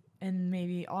be, and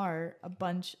maybe are, a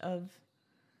bunch of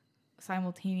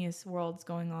simultaneous worlds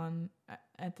going on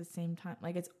at the same time.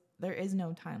 Like there is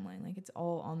no timeline. Like it's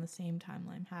all on the same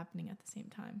timeline happening at the same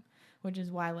time, which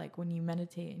is why like when you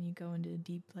meditate and you go into a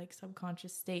deep like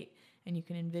subconscious state and you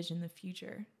can envision the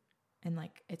future and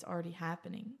like it's already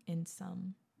happening in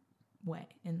some way,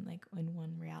 in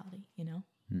one reality,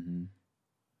 Mm-hmm.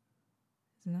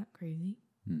 Isn't that crazy?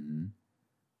 Mm-hmm.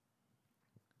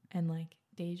 And like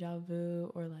deja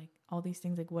vu or like all these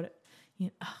things, like what, oh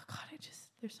God,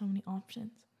 there's so many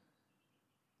options.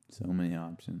 So many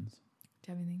options.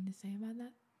 Do you have anything to say about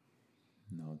that?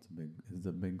 No, it's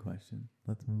a big question.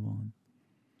 Let's move on.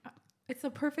 It's a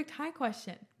perfect high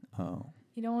question. Oh.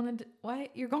 You don't want to, why?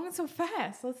 You're going so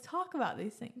fast. Let's talk about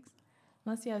these things.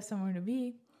 Unless you have somewhere to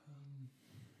be.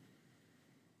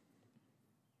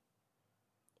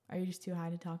 Are you just too high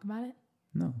to talk about it?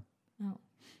 No. No.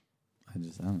 I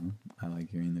don't know. I like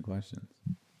hearing the questions.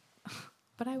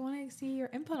 But I want to see your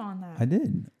input on that. I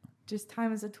did. Just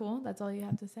time is a tool. That's all you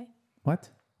have to say. What?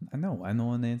 I know. I'm the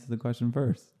one to answer the question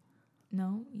first.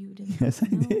 No, you didn't. Yes, I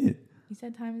did. You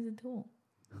said time is a tool.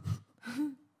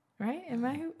 Right? Am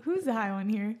I? Who's the high one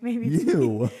here? Maybe it's you.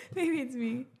 Me. Maybe it's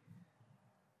me.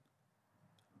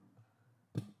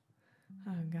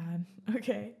 Oh, God.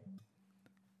 Okay.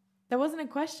 That wasn't a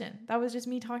question. That was just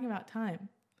me talking about time.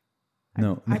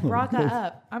 I brought that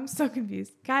up. I'm so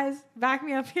confused. Guys, back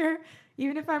me up here.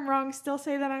 Even if I'm wrong, still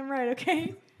say that I'm right,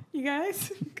 okay? You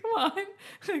guys? Come on.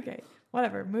 Okay.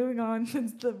 Whatever. Moving on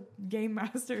since the game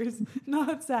master is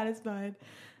not satisfied.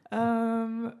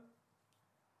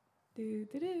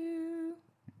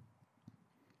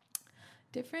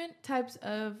 Different types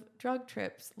of drug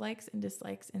trips, likes and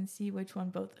dislikes, and see which one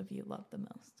both of you love the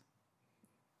most.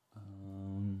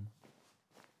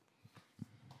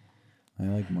 I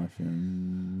like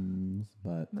mushrooms,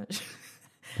 but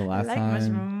the last I like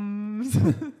time, mushrooms.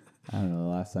 I don't know. The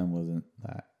last time wasn't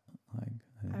that like.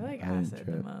 I like acid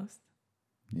the most.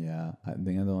 Yeah, I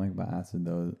think I don't like about acid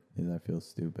though is I feel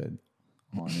stupid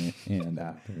on it and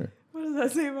after. What does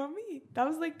that say about me? That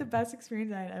was like the best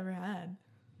experience I had ever had.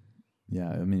 Yeah,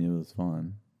 I mean it was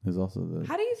fun. It was also the.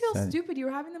 How do you feel stupid? You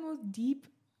were having the most deep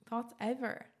thoughts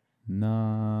ever.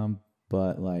 Nah,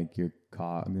 but like your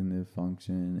cognitive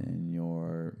function and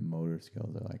your motor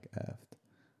skills are like effed.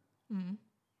 Mm.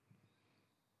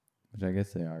 Which I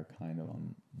guess they are kind of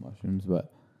on mushrooms,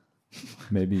 but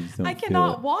maybe you just don't I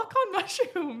cannot walk on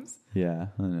mushrooms. Yeah,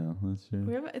 I know. That's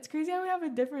true. It's crazy how we have a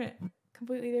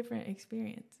completely different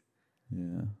experience.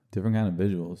 Yeah. Different kind of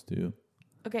visuals too.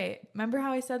 Okay. Remember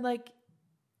how I said like,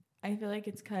 I feel like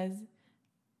it's because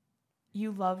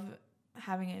you love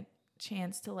having a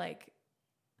chance to like,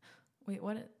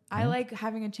 I like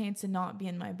having a chance to not be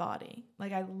in my body.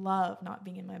 Like I love not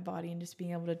being in my body and just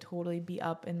being able to totally be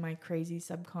up in my crazy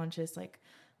subconscious like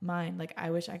mind. Like I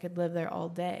wish I could live there all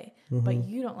day. But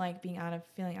you don't like feeling out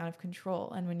of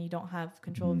control. And when you don't have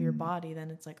control of your body,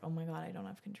 then it's like, oh my God, I don't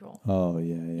have control. Oh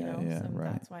yeah, So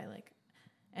right. that's why like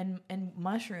and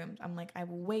mushrooms, I'm like I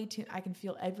can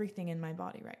feel everything in my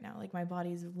body right now. Like my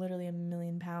body is literally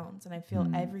 1,000,000 pounds and I feel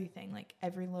everything, like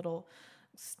every little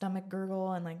stomach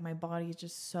gurgle, and like my body is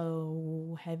just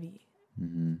so heavy.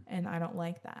 And I don't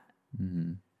like that.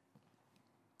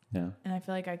 Yeah. And I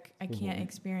feel like I can't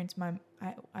experience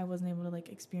I wasn't able to like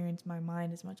experience my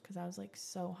mind as much because I was like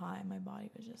so high. My body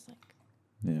was just like,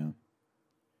 yeah,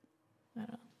 I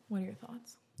don't know. What are your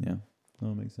thoughts? Yeah,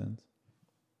 that makes sense.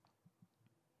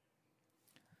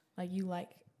 Like you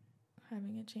like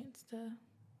having a chance to,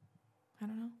 I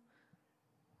don't know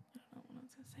what I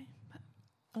was gonna say, but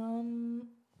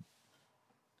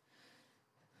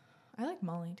I like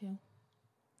Molly too.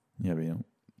 Yeah, but you don't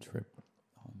trip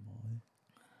on Molly.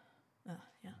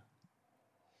 Yeah.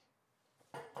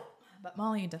 But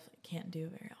Molly you definitely can't do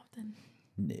very often.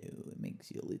 No, it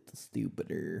makes you a little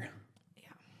stupider.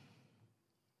 Yeah.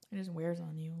 It just wears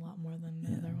on you a lot more than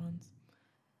the other ones.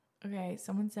 Okay,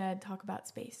 someone said talk about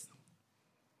space.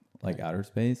 Like outer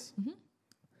space? Mm-hmm.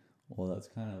 Well, that's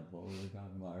kind of what we were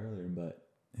talking about earlier, but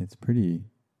it's pretty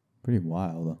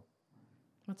wild.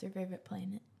 What's your favorite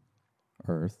planet?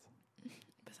 Earth.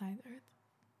 Besides Earth?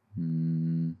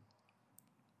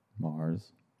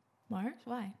 Mars. Mars?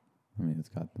 Why? I mean, it's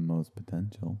got the most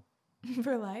potential.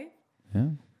 For life? Yeah.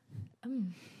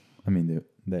 I mean,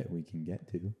 that we can get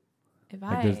to.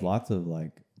 There's lots of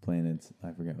like planets,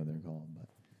 I forget what they're called, but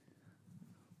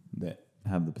that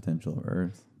have the potential of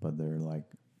Earth, but they're like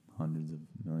hundreds of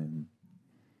million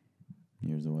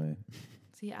years away.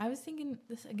 See, I was thinking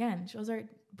this again, shows our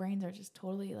brains are just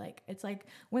totally like, it's like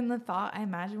I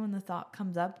imagine when the thought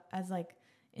comes up as like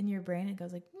in your brain, it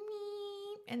goes like,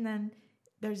 meep, and then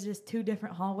there's just two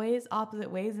different hallways, opposite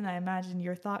ways, and I imagine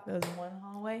your thought goes one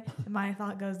hallway and my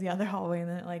thought goes the other hallway, and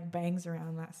then it like bangs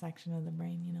around that section of the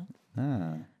brain, you know?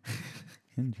 Ah,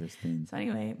 interesting. So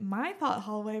anyway, my thought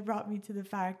hallway brought me to the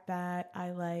fact that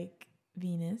I like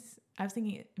Venus. I was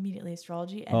thinking immediately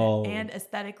astrology and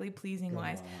aesthetically pleasing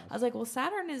wise. I was like, well,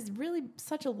 Saturn is really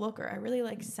such a looker. I really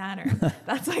like Saturn.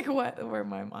 That's like where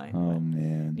my mind went. Oh,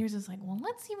 man. And you're just like, well,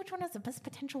 let's see which one has the best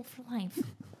potential for life.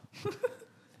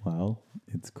 Well,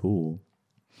 it's cool.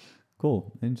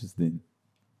 Cool. Interesting.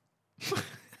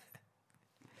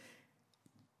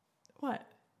 What?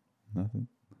 Nothing.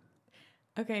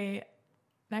 Okay.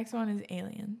 Next one is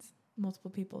aliens.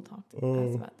 Multiple people talked to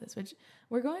us about this, which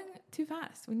we're going too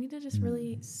fast. We need to just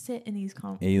really sit in these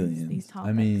aliens. These topics.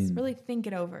 I mean, really think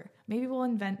it over. Maybe we'll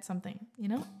invent something, you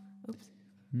know? Oops.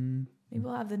 Maybe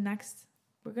we'll have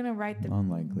we're going to write the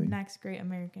next great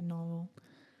American novel.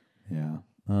 Yeah.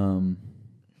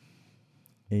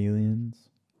 Aliens.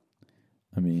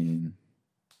 I mean,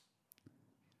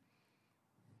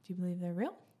 do you believe they're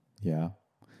real? Yeah.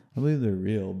 I believe they're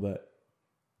real, but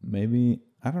maybe,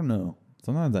 I don't know.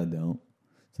 Sometimes I don't.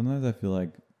 Sometimes I feel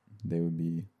like they would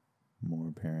be more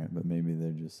apparent, but maybe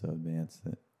they're just so advanced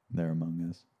that they're among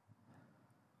us.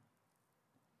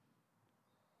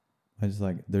 I just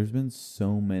like, there's been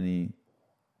so many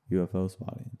UFO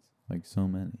spottings, like so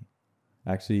many.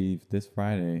 Actually, this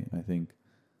Friday, I think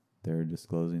they're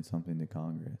disclosing something to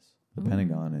Congress. The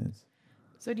Pentagon is.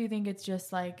 So do you think it's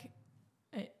just like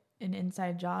an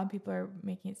inside job? People are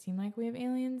making it seem like we have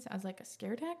aliens as like a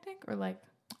scare tactic, or like,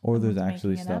 or there's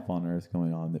actually stuff on Earth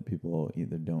going on that people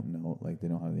either don't know, like they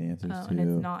don't have the answers to. And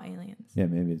it's not aliens. Yeah,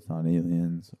 maybe it's not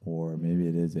aliens, or maybe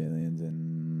it is aliens,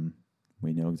 and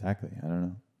we know exactly. I don't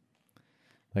know.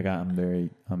 Like I'm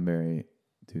very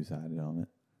two-sided on it.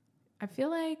 I feel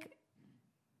like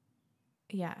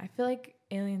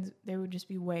aliens, they would just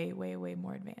be way, way, way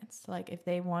more advanced. Like if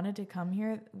they wanted to come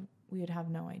here, we would have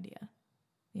no idea.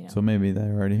 You know. So maybe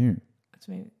they're already here.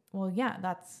 Well, yeah,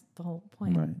 that's the whole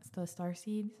point. Right. It's the star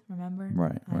seeds, remember?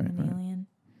 Right. I'm an alien,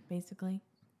 basically.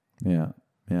 Yeah.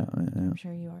 I'm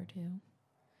sure you are too.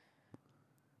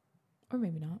 Or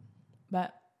maybe not.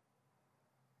 But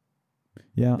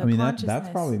yeah, I mean that's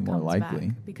probably more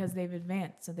likely because they've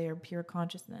advanced, so they are pure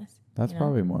consciousness. That's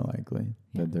probably more likely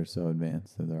that they're so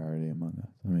advanced that they're already among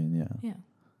us. I mean, yeah. Yeah.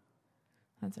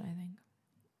 That's what I think.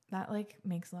 That like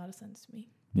makes a lot of sense to me.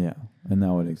 Yeah, and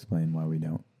that would explain why we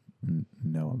don't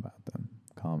know about them.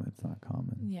 It's not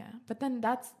common. Yeah, but then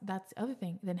that's the other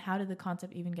thing. Then how did the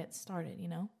concept even get started? You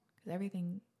know, because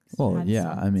everything. Well,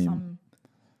 yeah,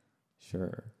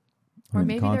 sure. Or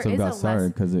maybe the concept there is got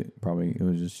started because it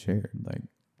was just shared. Like,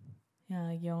 yeah,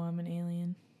 like, yo, I'm an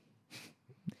alien.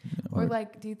 Or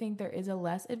like, do you think there is a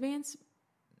less advanced,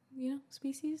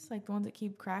 species, like the ones that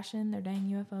keep crashing their dang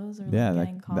UFOs, or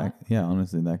getting caught?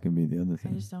 Honestly, that could be the other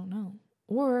thing. I just don't know.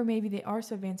 Or maybe they are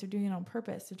so advanced, they're doing it on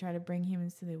purpose to try to bring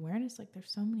humans to the awareness. Like,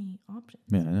 there's so many options.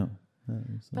 Yeah, I know.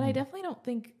 But I definitely don't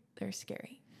think they're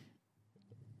scary.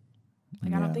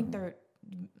 Like, I don't think they're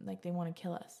like they want to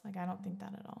kill us. Like, I don't think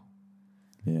that at all.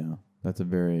 Yeah, that's a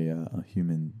very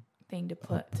human thing to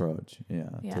put approach. Yeah,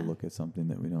 to look at something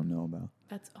that we don't know about.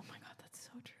 That's oh my god, that's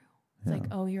so true. It's like,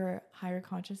 oh, you're a higher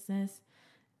consciousness.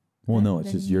 Well, no,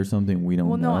 it's just you're something we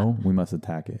don't know. We must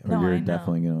attack it, or you're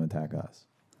definitely going to attack us.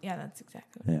 Yeah, that's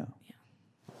exactly.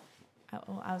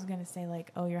 What I was gonna say,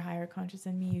 like, oh, you're higher conscious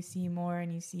than me. You see more,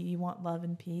 and you want love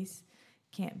and peace.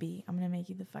 Can't be. I'm gonna make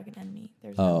you the fucking enemy.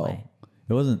 There's no way.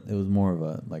 It wasn't. It was more of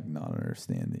a like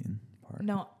non-understanding.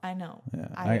 No, I know. Yeah,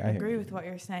 I agree with what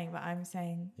you're saying, but I'm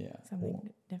saying something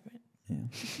different. Yeah,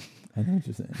 I know what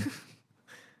you're saying.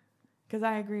 Because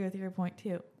I agree with your point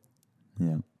too.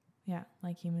 Yeah. Yeah,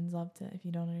 like humans love to, if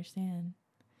you don't understand,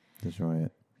 destroy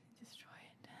it,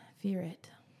 fear it.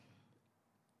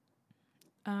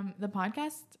 The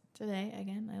podcast today,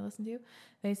 again, I listened to,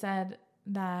 they said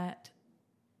that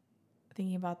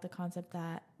thinking about the concept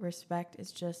that respect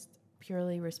is just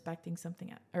purely respecting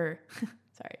something,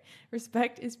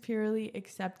 respect is purely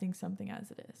accepting something as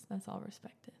it is. That's all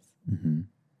respect is. Mm-hmm.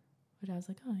 Which I was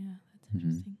like, oh yeah, that's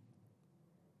interesting.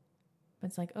 But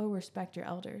it's like, oh, respect your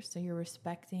elders. So you're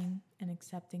respecting and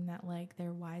accepting that like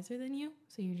they're wiser than you.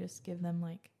 So you just give them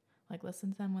like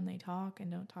listen to them when they talk and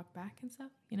don't talk back and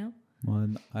stuff, Well,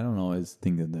 I don't always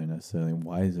think that they're necessarily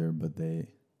wiser, but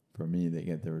for me, they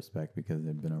get their respect because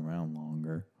they've been around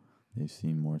longer. They've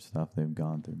seen more stuff. They've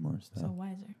gone through more stuff. So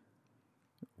wiser.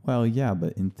 Well, yeah,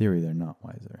 but in theory, they're not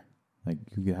wiser. Like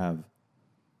you could have,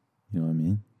 you know what I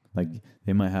mean? Like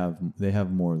they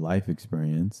have more life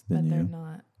experience than you. But they're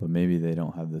not. But maybe they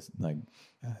don't have this like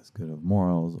as good of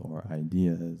morals or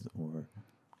ideas or,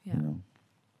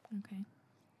 Okay.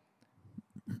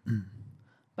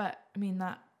 But I mean,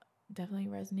 that definitely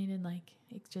resonated. Like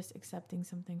it's just accepting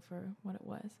something for what it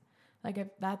was.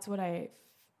 Like that's what I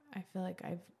feel like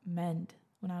I've meant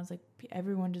when I was like,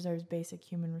 everyone deserves basic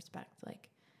human respect. Like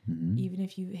even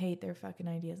if you hate their fucking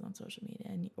ideas on social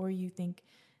media or you think,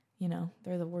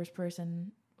 they're the worst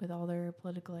person with all their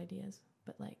political ideas,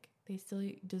 but like they still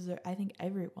deserve, I think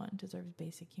everyone deserves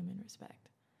basic human respect.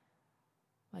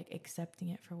 Like accepting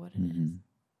it for what it is.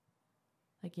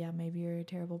 Like, yeah, maybe you're a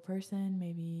terrible person.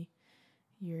 Maybe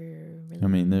you're really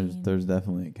mean, there's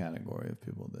definitely a category of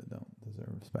people that don't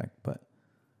deserve respect, but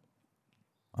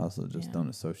also just don't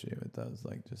associate with those.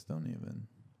 Like, just don't even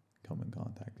come in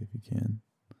contact if you can.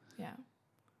 Yeah.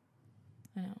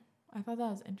 I know. I thought that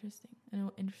was interesting.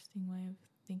 An interesting way of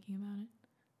thinking about it.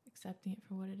 Accepting it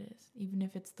for what it is, even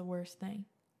if it's the worst thing.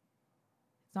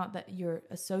 It's not that you're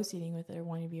associating with it or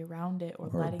wanting to be around it or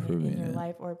letting it in your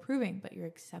life or approving, but you're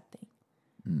accepting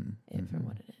it for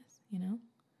what it is,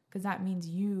 Because that means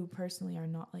you personally are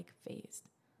not like phased.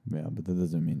 Yeah, but that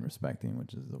doesn't mean respecting,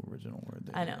 which is the original word.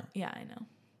 I know. Yeah, I know.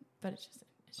 But it's just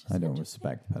I don't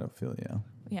respect pedophilia.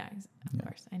 Yeah, of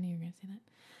course. I knew you were going to say that.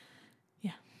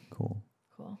 Yeah. Cool.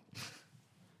 Oh,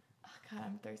 God,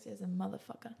 I'm thirsty as a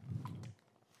motherfucker.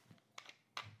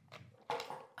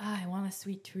 I want a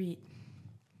sweet treat.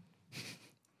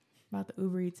 About to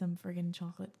Uber eat some friggin'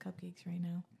 chocolate cupcakes right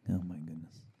now. Oh my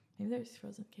goodness. Maybe there's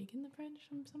frozen cake in the fridge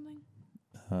or something.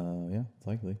 Yeah, it's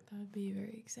likely. That would be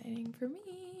very exciting for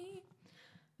me.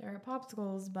 There are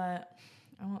popsicles, but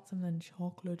I want something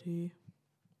chocolatey.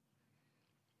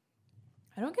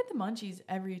 I don't get the munchies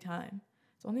every time.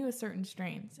 It's only with certain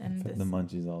strains. And the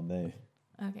munchies all day.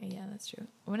 Okay, yeah, that's true.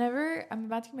 Whenever I'm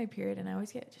about to get my period, and I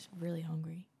always get just really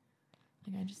hungry.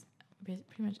 Like, I just pretty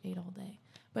much ate all day.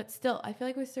 But still, I feel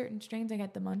like with certain strains, I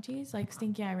get the munchies, like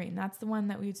Stinky Irene. That's the one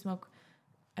that we would smoke.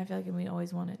 I feel like we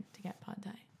always wanted to get pad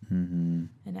thai. Mm-hmm.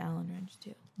 And Allen Wrench,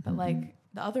 too. But, like,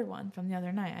 the other one from the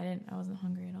other night, I wasn't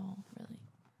hungry at all, really.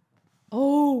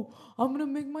 Oh, I'm going to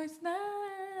make my snack.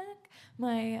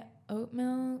 My oat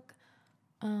milk,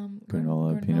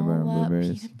 granola, peanut butter, and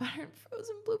blueberries. Peanut butter, and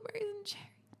frozen blueberries, and cherries.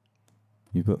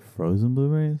 You put frozen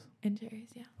blueberries? And cherries,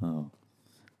 yeah. Oh,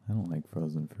 I don't like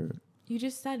frozen fruit. You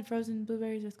just said frozen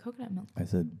blueberries with coconut milk. I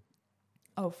said...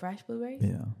 Oh, fresh blueberries?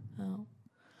 Yeah. Oh.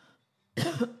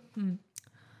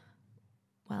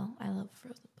 Well, I love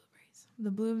frozen blueberries.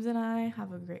 The Blooms and I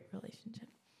have a great relationship.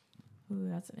 Ooh,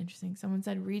 that's interesting. Someone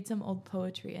said, read some old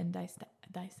poetry and dissect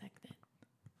it.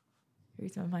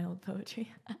 Read some of my old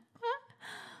poetry.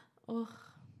 Oh,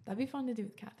 that'd be fun to do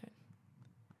with Catherine.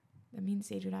 That means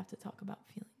Sage would have to talk about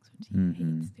feelings, which he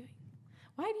hates doing.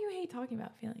 Why do you hate talking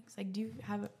about feelings? Like,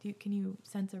 can you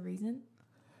sense a reason?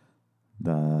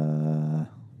 I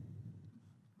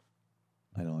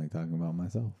don't like talking about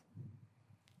myself.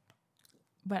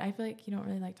 But I feel like you don't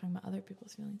really like talking about other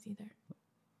people's feelings either.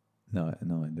 No, I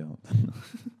don't.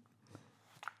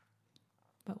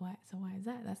 But why? So why is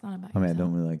that? That's not about I mean, yourself. I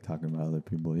don't really like talking about other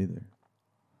people either.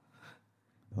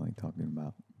 I don't like talking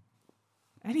about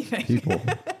anything. People.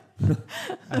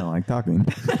 I don't like talking.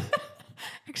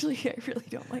 Actually, I really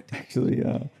don't like talking. Actually,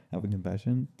 have a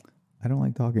confession. I don't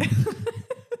like talking.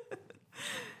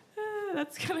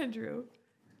 That's kind of true.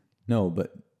 No,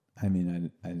 but I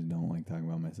mean, I don't like talking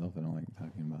about myself. I don't like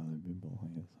talking about other people, I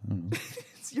guess. I don't know.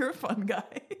 You're a fun guy.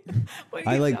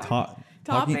 I like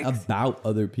talking about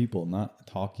other people, not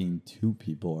talking to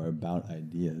people or about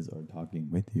ideas or talking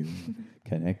with you,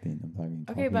 connecting. I'm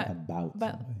talking about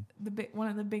somebody. One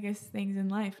of the biggest things in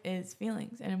life is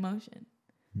feelings and emotion.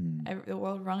 The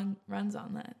world runs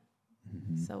on that.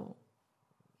 Mm-hmm. So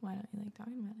why don't you like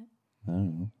talking about it? I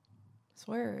don't know.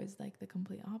 Swear is like the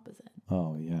complete opposite.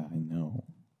 Oh, yeah, I know.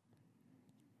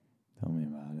 Tell me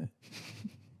about it.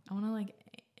 I want to like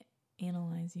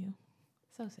analyze you.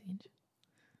 So Sage.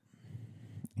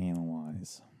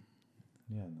 Analyze.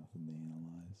 Yeah, nothing to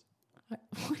analyze.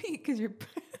 Because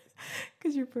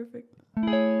you're perfect. All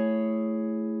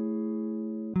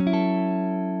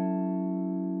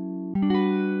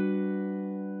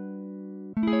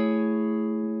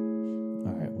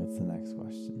right, what's the next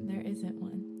question? There isn't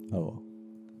one. Oh.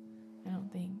 I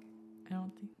don't think.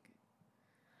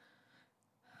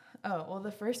 Oh, well,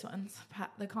 the first one's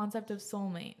the concept of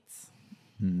soulmates.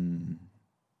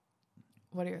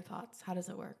 What are your thoughts? How does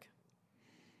it work?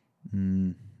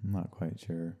 I'm not quite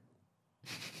sure.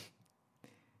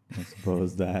 I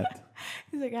suppose that.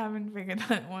 He's like, I haven't figured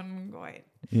that one quite.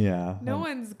 Yeah. No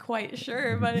one's quite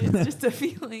sure, but it's just a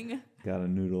feeling. Got a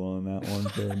noodle on that one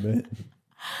for a bit.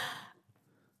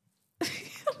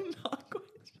 I'm not quite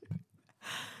sure.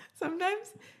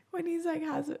 Sometimes when he's like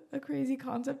has a crazy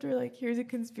concept or like here's a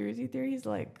conspiracy theory, he's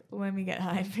like, let me get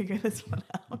high and figure this one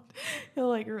out. He'll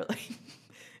like really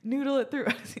noodle it through,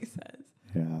 as he says.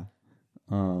 Yeah.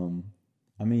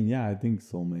 I mean, yeah, I think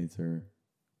soulmates are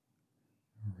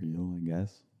real, I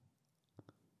guess.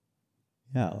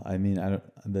 Yeah, I mean,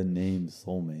 the name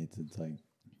soulmates, it's like,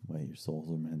 wait, your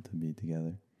souls are meant to be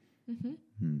together.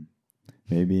 Mm-hmm.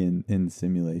 Maybe in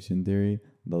simulation theory,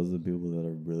 those are the people that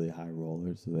are really high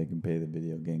rollers, so they can pay the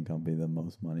video game company the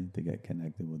most money to get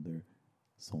connected with their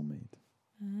soulmate.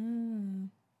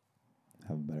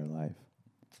 Have a better life.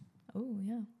 Oh,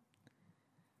 yeah.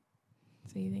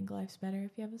 So you think life's better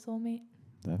if you have a soulmate?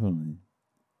 Definitely.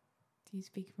 Do you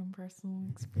speak from personal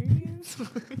experience?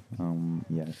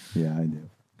 Yes. Yeah, I do.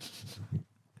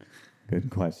 Good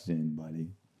question,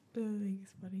 buddy.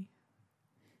 Thanks, buddy.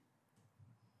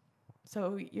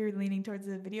 So you're leaning towards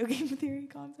the video game theory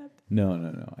concept? No.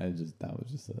 That was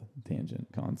just a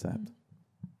tangent concept.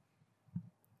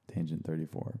 Tangent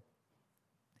 34.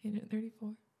 Tangent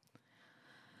 34.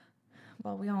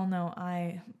 Well, we all know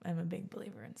I am a big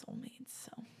believer in soulmates,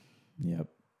 so. Yep.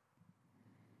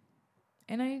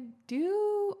 And I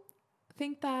do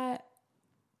think that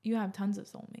you have tons of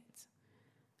soulmates.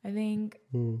 I think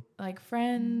like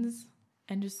friends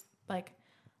and just like,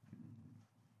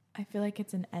 I feel like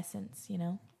it's an essence, you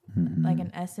know? like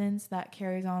an essence that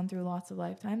carries on through lots of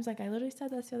lifetimes. Like I literally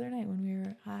said this the other night when we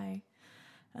were high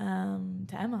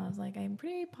to Emma. I was like, I'm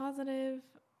pretty positive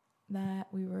that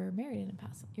we were married in a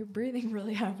past life. You're breathing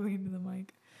really heavily into the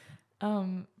mic.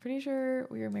 Pretty sure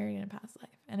we were married in a past life.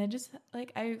 And it just,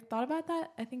 like, I thought about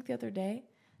that, I think the other day,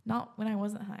 not when I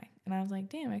wasn't high. And I was like,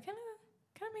 damn, it kind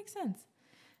of makes sense.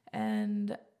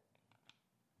 And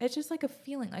it's just like a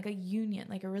feeling, like a union,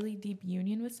 like a really deep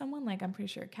union with someone. Like, I'm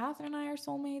pretty sure Catherine and I are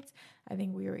soulmates. I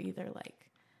think we were either like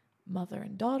mother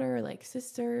and daughter, or like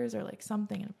sisters, or like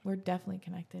something. And we're definitely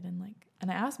connected. And like,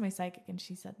 and I asked my psychic, and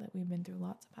she said that we've been through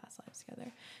lots of past lives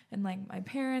together. And like my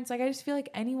parents, like I just feel like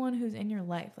anyone who's in your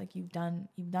life, like you've done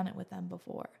it with them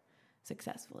before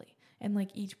successfully. And like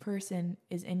each person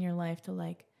is in your life to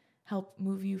like help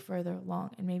move you further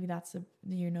along. And maybe that's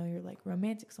your like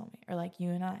romantic soulmate, or like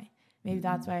you and I. Maybe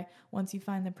that's why once you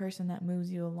find the person that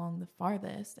moves you along the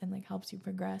farthest and like helps you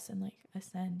progress and like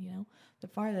ascend, the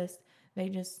farthest,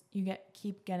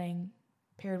 keep getting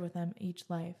paired with them each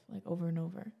life, like over and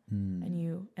over.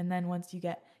 And then once you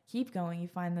keep going, you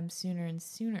find them sooner and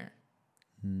sooner.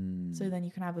 So then you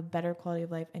can have a better quality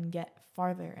of life and get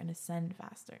farther and ascend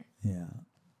faster. Yeah.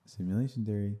 Simulation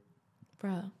theory.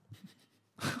 Bro.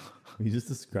 You just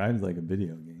described like a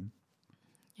video game.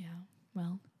 Yeah.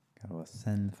 Well. Gotta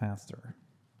ascend faster.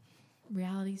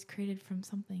 Reality's created from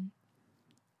something.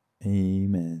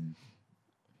 Amen.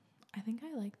 I think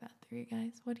I like that theory,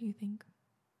 guys. What do you think?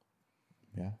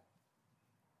 Yeah.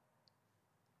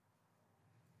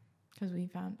 Because I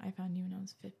found you when I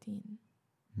was 15.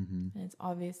 And it's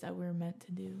obvious that we're meant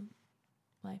to do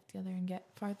life together and get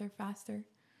farther faster.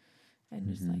 And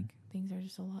just like things are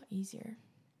just a lot easier.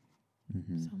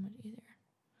 So much easier.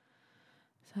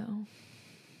 So,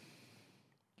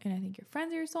 and I think your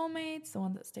friends are your soulmates, the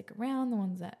ones that stick around, the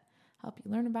ones that help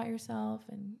you learn about yourself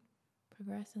and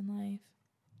progress in life,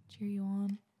 cheer you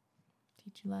on,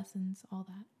 teach you lessons, all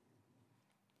that.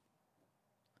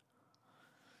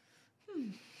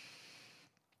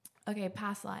 Okay,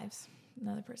 past lives.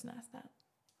 Another person asked that.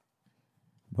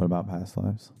 What about past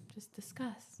lives? Just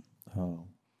discuss. Oh.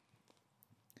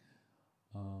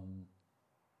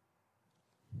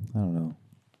 I don't know.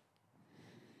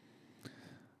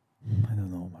 I don't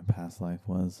know what my past life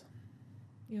was.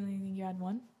 You only think you had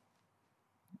one?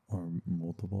 Or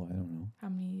multiple, I don't know. How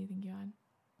many do you think you had?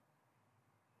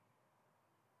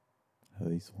 At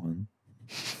least one.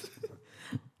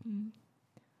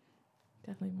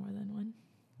 Definitely more than one.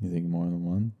 You think more than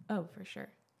one? Oh, for sure.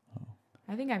 Oh.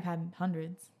 I think I've had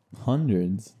hundreds.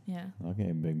 Hundreds? Yeah.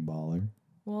 Okay, big baller.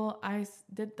 Well, I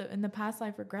did in the past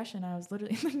life regression, I was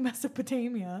literally in like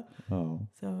Mesopotamia. Oh.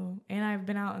 So, and I've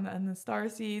been out in the star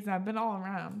seeds, and I've been all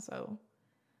around. So,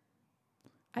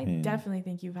 I definitely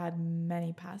think you've had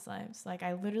many past lives. Like,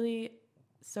 I literally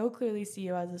so clearly see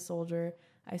you as a soldier.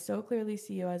 I so clearly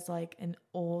see you as like an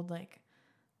old, like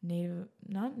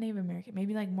not Native American,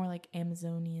 maybe like more like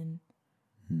Amazonian,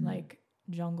 like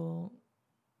jungle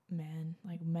man,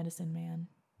 like medicine man.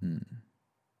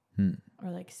 Or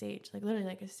like sage, like literally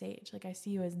like a sage. Like I see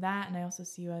you as that, and I also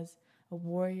see you as a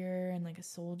warrior and like a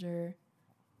soldier.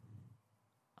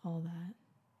 All that.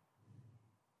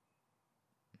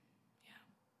 Yeah.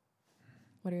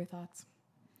 What are your thoughts?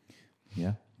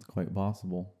 Yeah, it's quite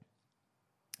possible.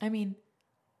 I mean,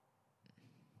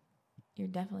 you're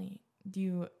definitely,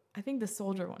 I think the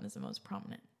soldier one is the most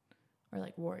prominent, or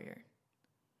like warrior.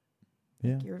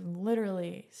 Yeah. Like you're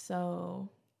literally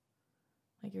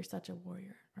like you're such a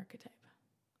warrior archetype.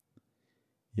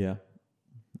 Yeah,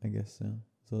 I guess so.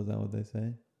 So is that what they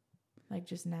say? Like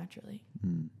just naturally.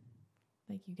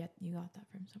 Like you got that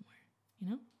from somewhere, you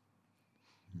know?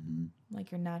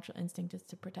 Like your natural instinct is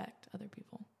to protect other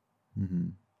people.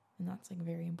 And that's like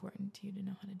very important to you to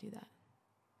know how to do that.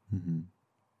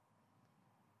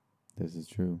 This is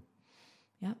true.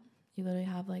 Yep. You literally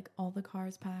have like all the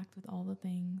cars packed with all the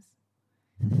things.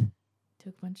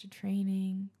 Took a bunch of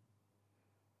training.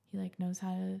 He like knows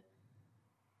how to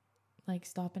like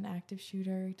stop an active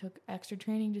shooter. He took extra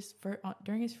training just for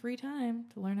during his free time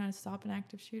to learn how to stop an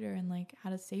active shooter and like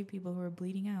how to save people who are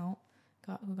bleeding out,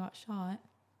 who got shot.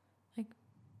 Like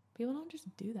people don't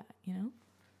just do that, you know?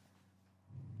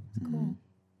 It's cool.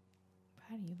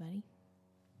 Proud of you, buddy.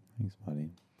 Thanks, buddy.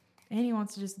 And he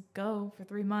wants to just go for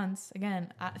 3 months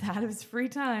again out of his free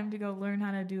time to go learn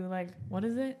how to do like, what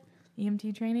is it?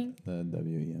 EMT training? The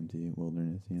WEMT,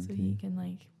 Wilderness EMT. So he can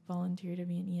like volunteer to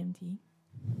be an EMT.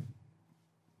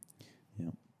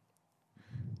 Yep.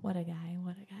 What a guy.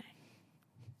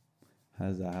 How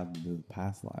does that have to do with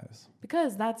past lives?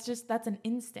 Because that's an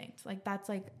instinct. Like that's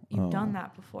like, you've done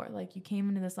that before. Like you came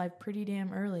into this life pretty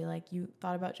damn early. Like you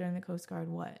thought about joining the Coast Guard,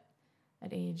 what?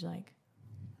 at age like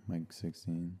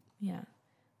 16. Yeah.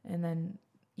 And then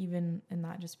and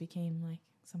that just became like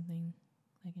something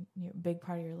like a big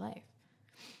part of your life.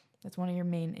 That's one of your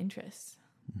main interests.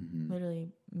 Mm-hmm.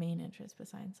 Literally main interests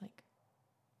besides like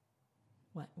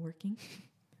what, working?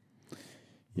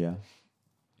 Yeah.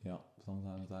 Yeah.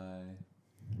 Sometimes I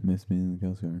miss being in the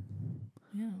Coast Guard.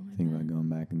 Yeah. Think about going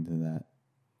back into that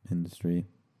industry.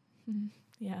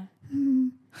 Yeah. I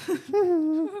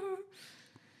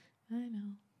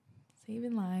know.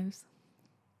 Saving lives.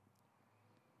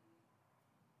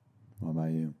 What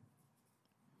about you?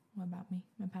 What about me?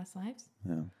 My past lives?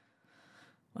 Yeah.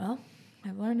 Well,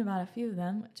 I've learned about a few of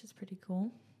them, which is pretty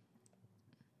cool.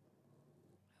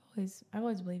 I've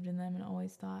always believed in them and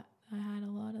always thought I had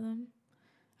a lot of them.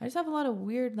 I just have a lot of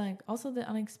weird, like, also the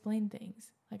unexplained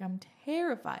things. Like, I'm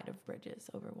terrified of bridges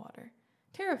over water.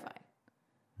 Terrified.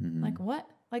 Mm-hmm. Like, what?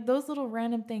 Like, those little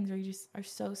random things where you just are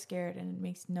so scared and it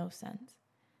makes no sense.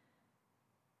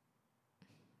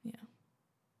 Yeah.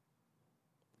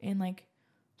 And, like,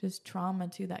 just trauma,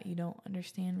 too, that you don't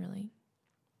understand, really.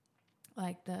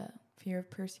 Like, the fear of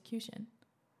persecution.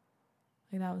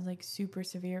 Like, that was, like, super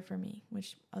severe for me,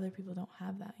 which other people don't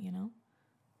have that, you know?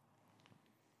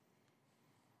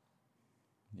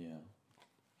 Yeah.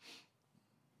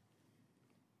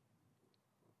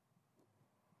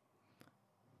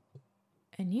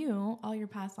 And you, all your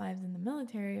past lives in the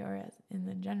military or as in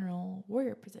the general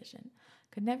warrior position,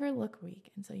 could never look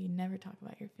weak. And so you never talk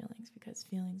about your feelings because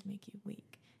feelings make you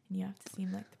weak. And you have to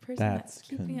seem like the person that's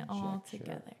keeping it all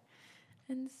together.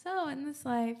 And so in this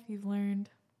life, you're learning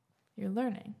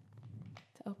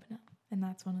to open up. And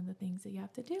that's one of the things that you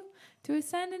have to do to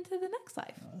ascend into the next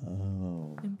life.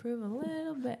 Oh. Improve a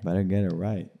little bit. Better get it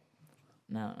right.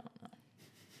 No.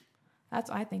 That's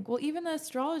what I think. Well, even the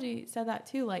astrology said that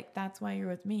too. Like, that's why you're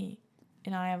with me.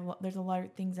 And there's a lot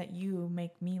of things that you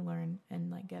make me learn and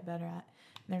like get better at.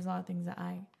 And there's a lot of things that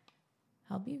I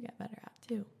help you get better at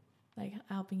too. Like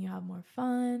helping you have more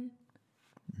fun,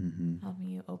 helping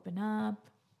you open up.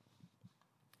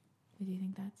 Do you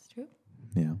think that's true?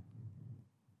 Yeah.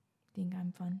 Think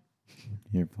I'm fun?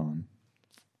 You're fun.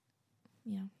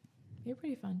 Yeah. You're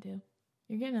pretty fun too.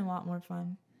 You're getting a lot more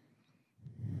fun.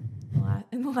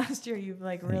 In the last year, you've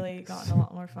like really gotten a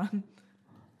lot more fun.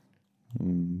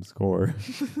 Score.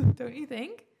 Don't you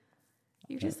think?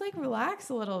 You just like relax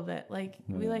a little bit. Like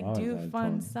we like always do had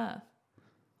fun stuff.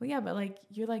 Well, yeah, but like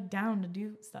you're like down to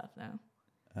do stuff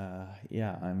now.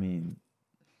 Yeah, I mean,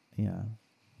 yeah,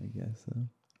 I guess so.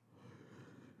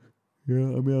 Yeah,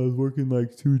 I mean, I was working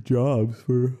like 2 jobs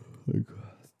for like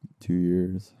 2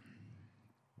 years.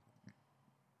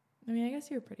 I mean, I guess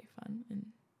you were pretty fun and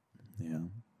Yeah.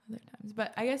 other times.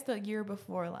 But I guess the year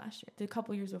before last year, the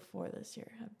couple years before this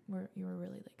year, you were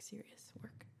really like serious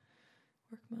work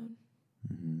mode,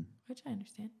 which I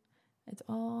understand. It's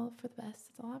all for the best.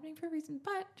 It's all happening for a reason.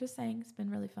 But just saying, it's been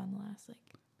really fun the last like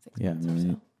 6 months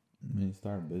or so. When you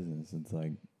start a business, it's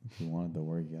like if you want it to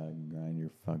work, you gotta grind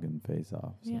your fucking face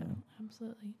off. So. Yeah,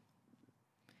 absolutely.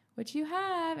 Which you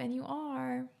have, and you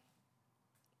are.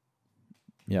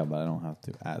 Yeah, but I don't have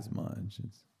to as much.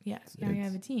 You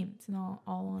have a team. It's not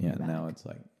all on your back. Yeah, now it's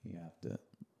like you have to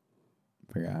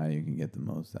figure out how you can get the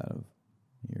most out of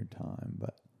your time,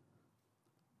 but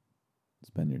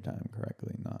spend your time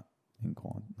correctly, not in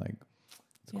quality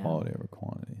over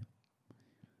quantity.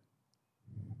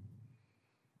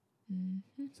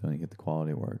 Mm-hmm. So when you get the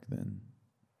quality work, then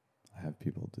I have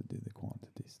people to do the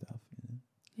quantity stuff. You know?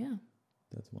 Yeah.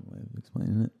 That's one way of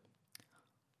explaining it.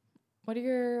 What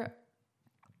are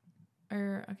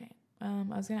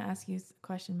I was going to ask you a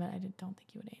question, but I don't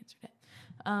think you would have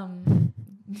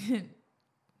answered it.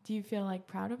 Do you feel like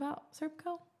proud about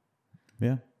Serpco?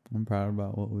 Yeah, I'm proud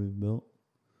about what we've built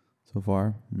so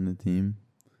far and the team,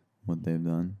 what they've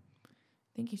done.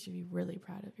 I think you should be really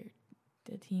proud of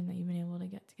the team that you've been able to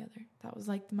get together. That was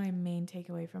like my main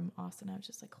takeaway from Austin. I was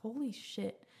just like, holy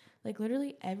shit. Like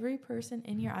literally every person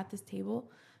in here at this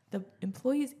table, the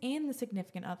employees and the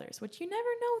significant others, which you never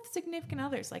know with significant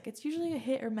others. Like it's usually a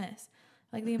hit or miss.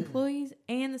 Like the employees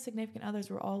and the significant others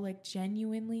were all like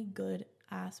genuinely good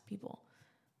ass people.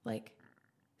 Like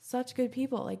such good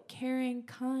people, like caring,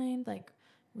 kind, like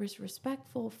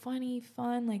respectful, funny,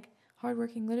 fun, like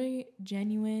hardworking, literally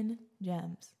genuine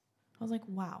gems. I was like,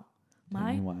 wow,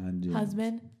 my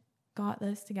husband got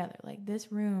this together. Like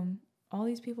this room, all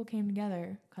these people came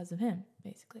together because of him,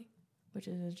 basically, which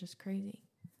is just crazy.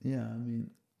 Yeah, I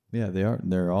mean, yeah,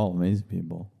 they're all amazing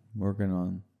people working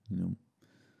on,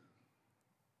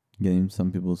 getting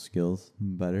some people's skills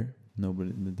better. They're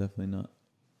definitely not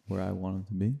where I want them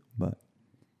to be, but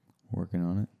working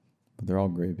on it. But they're all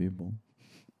great people.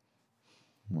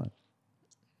 What?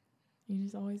 You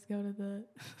just always go to the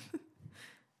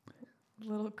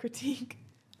little critique.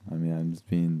 I mean, I'm just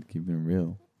keeping it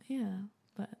real. Yeah,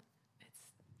 but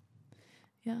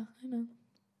I know.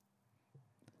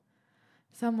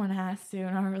 Someone has to in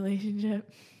our relationship.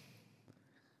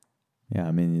 Yeah,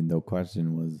 I mean, the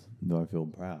question was, do I feel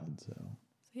proud? So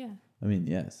yeah. I mean,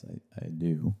 yes, I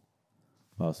do.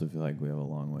 I also feel like we have a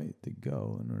long way to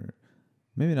go, and we're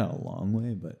maybe not a long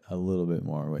way, but a little bit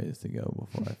more ways to go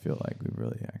before I feel like we've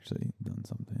really actually done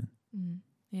something.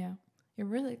 Yeah, you're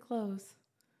really close.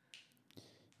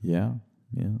 Yeah.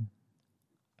 You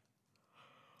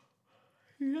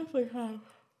definitely have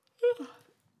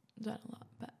done a lot,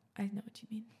 but I know what you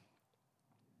mean.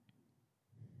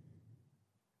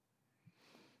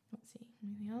 Let's see,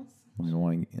 anything else? I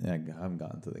haven't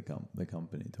gotten to the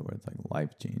company to where it's like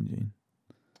life changing.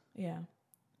 Yeah,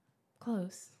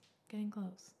 close, getting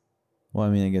close. Well,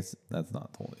 I mean, I guess that's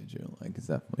not totally true. Like, it's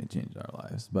definitely changed our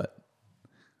lives, but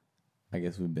I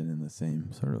guess we've been in the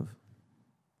same sort of,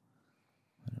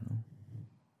 I don't know,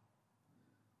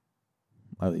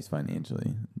 at least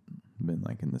financially, been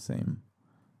like in the same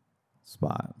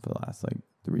spot for the last like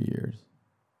 3 years.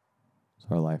 So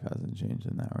our life hasn't changed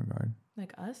in that regard.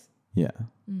 Like us? Yeah.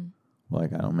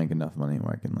 Like, I don't make enough money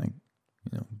where I can, like,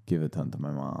 you know, give a ton to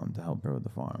my mom to help her with the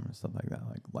farm and stuff like that,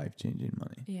 like life-changing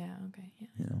money. Yeah, okay. Yeah,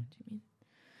 you I know know what you mean.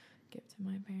 Give to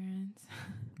my parents.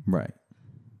 Right.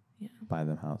 Yeah. Buy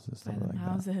them houses, stuff like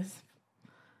houses.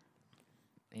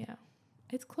 that. Yeah.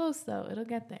 It's close, though. It'll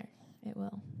get there. It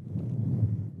will.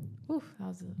 Oof,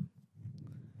 you're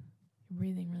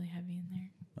breathing really heavy in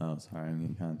there. Oh, sorry. I'm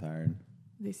getting kind of tired.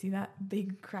 Do you see that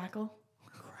big crackle?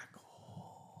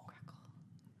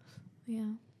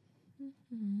 Yeah.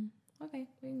 Okay,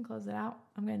 we can close it out.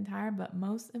 I'm getting tired, but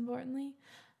most importantly,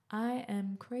 I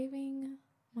am craving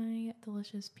my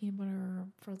delicious peanut butter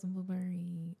frozen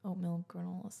blueberry oatmeal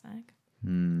granola snack.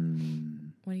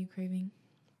 What are you craving?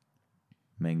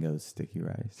 Mango sticky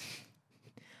rice.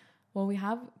 Well, we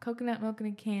have coconut milk in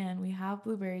a can, we have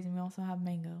blueberries, and we also have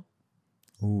mango.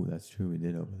 Oh, that's true. We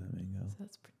did open that mango. So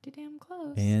that's pretty damn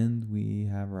close. And we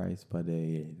have rice, but I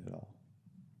ate it all.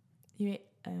 You ate...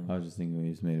 I was just thinking we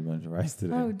just made a bunch of rice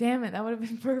today. Oh, damn it. That would have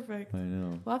been perfect. I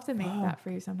know. We'll have to make that for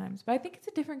you sometimes. But I think it's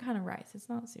a different kind of rice. It's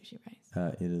not sushi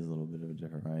rice. It is a little bit of a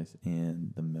different rice.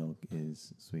 And the milk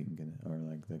is sweetened, or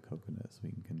like the coconut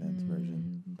sweetened condensed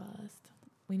version. Bust.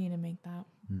 We need to make that.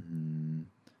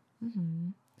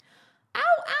 Ow,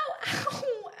 ow,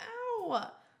 ow,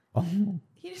 ow. Oh.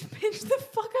 He just pinched the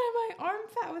fuck out of my arm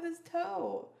fat with his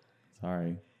toe.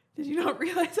 Sorry. Did you not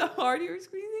realize how hard you were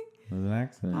squeezing? It was an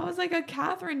accident. That was like a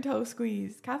Catherine toe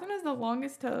squeeze. Catherine has the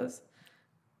longest toes.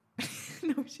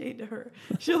 No shade to her.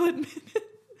 She'll admit it.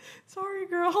 Sorry,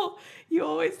 girl. You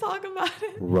always talk about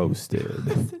it.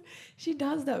 Roasted. She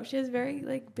does, though. She has very,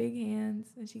 like, big hands.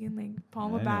 And she can, like,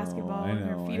 palm a basketball. And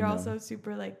her feet are also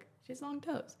super, like, she has long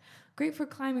toes. Great for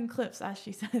climbing cliffs, as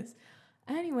she says.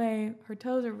 Anyway, her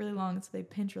toes are really long, so they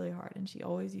pinch really hard. And she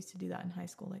always used to do that in high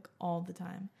school, like, all the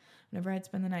time. Whenever I'd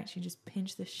spend the night, she'd just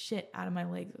pinch the shit out of my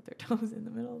legs with her toes in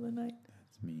the middle of the night.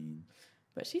 That's mean.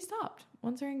 But she stopped.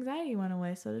 Once her anxiety went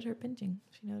away, so did her pinching.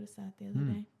 She noticed that the other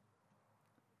day.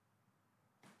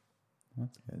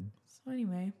 That's good. So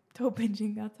anyway, toe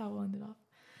pinching, that's how we'll end it off.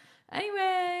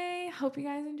 Anyway, hope you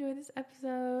guys enjoyed this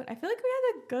episode. I feel like we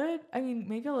had a good, I mean,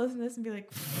 maybe I'll listen to this and be like,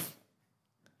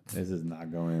 this is not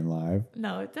going in live.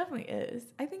 No, it definitely is.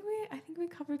 I think we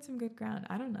covered some good ground.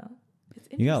 I don't know. It's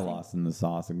interesting. You got lost in the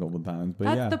sauce a couple times, but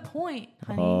that's the point,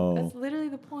 honey. Oh. That's literally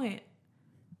the point.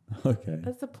 Okay.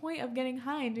 That's the point of getting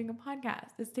high and doing a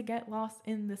podcast, is to get lost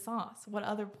in the sauce. What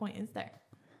other point is there?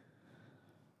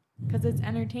 Because it's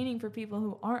entertaining for people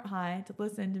who aren't high to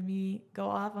listen to me go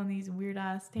off on these weird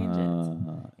ass tangents.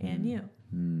 And you.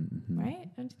 Right?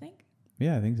 Don't you think?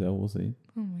 Yeah, I think so. We'll see.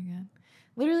 Oh my God.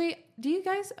 Literally, do you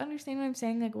guys understand what I'm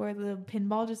saying? Like, where the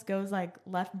pinball just goes like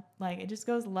left, like it just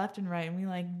goes left and right, and we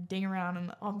like ding around on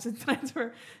the opposite sides of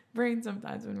our brain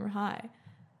sometimes when we're high.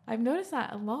 I've noticed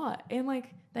that a lot. And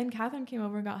like, then Catherine came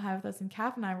over and got high with us, and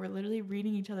Kath and I were literally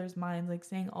reading each other's minds, like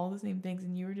saying all the same things,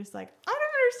 and you were just like, I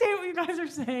don't understand what you guys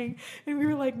are saying. And we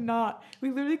were like, we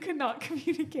literally could not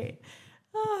communicate.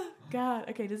 Oh, God.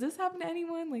 Okay, does this happen to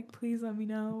anyone? Like, please let me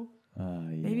know. Yeah.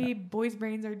 Maybe boys'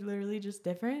 brains are literally just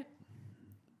different.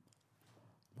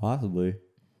 Possibly.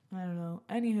 I don't know.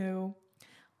 Anywho,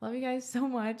 love you guys so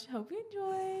much. Hope you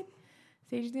enjoyed.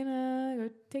 Sage is gonna go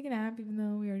take a nap, even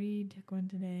though we already took one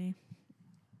today.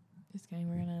 Just kidding.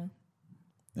 We're gonna.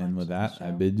 And with that,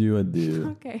 I bid you adieu.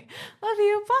 Okay. Love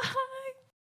you. Bye.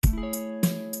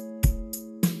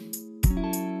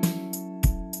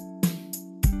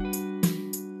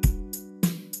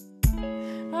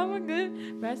 Have a good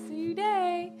rest of your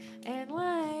day and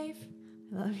life.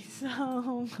 I love you so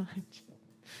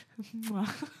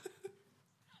much.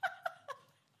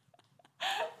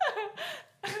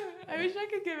 I wish I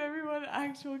could give everyone an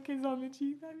actual kiss on the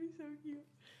cheek. That'd be so cute.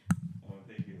 Oh, it'll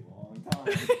take you a long time.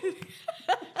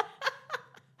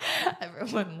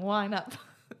 Everyone line up.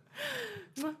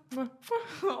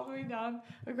 All the way down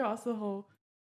across the whole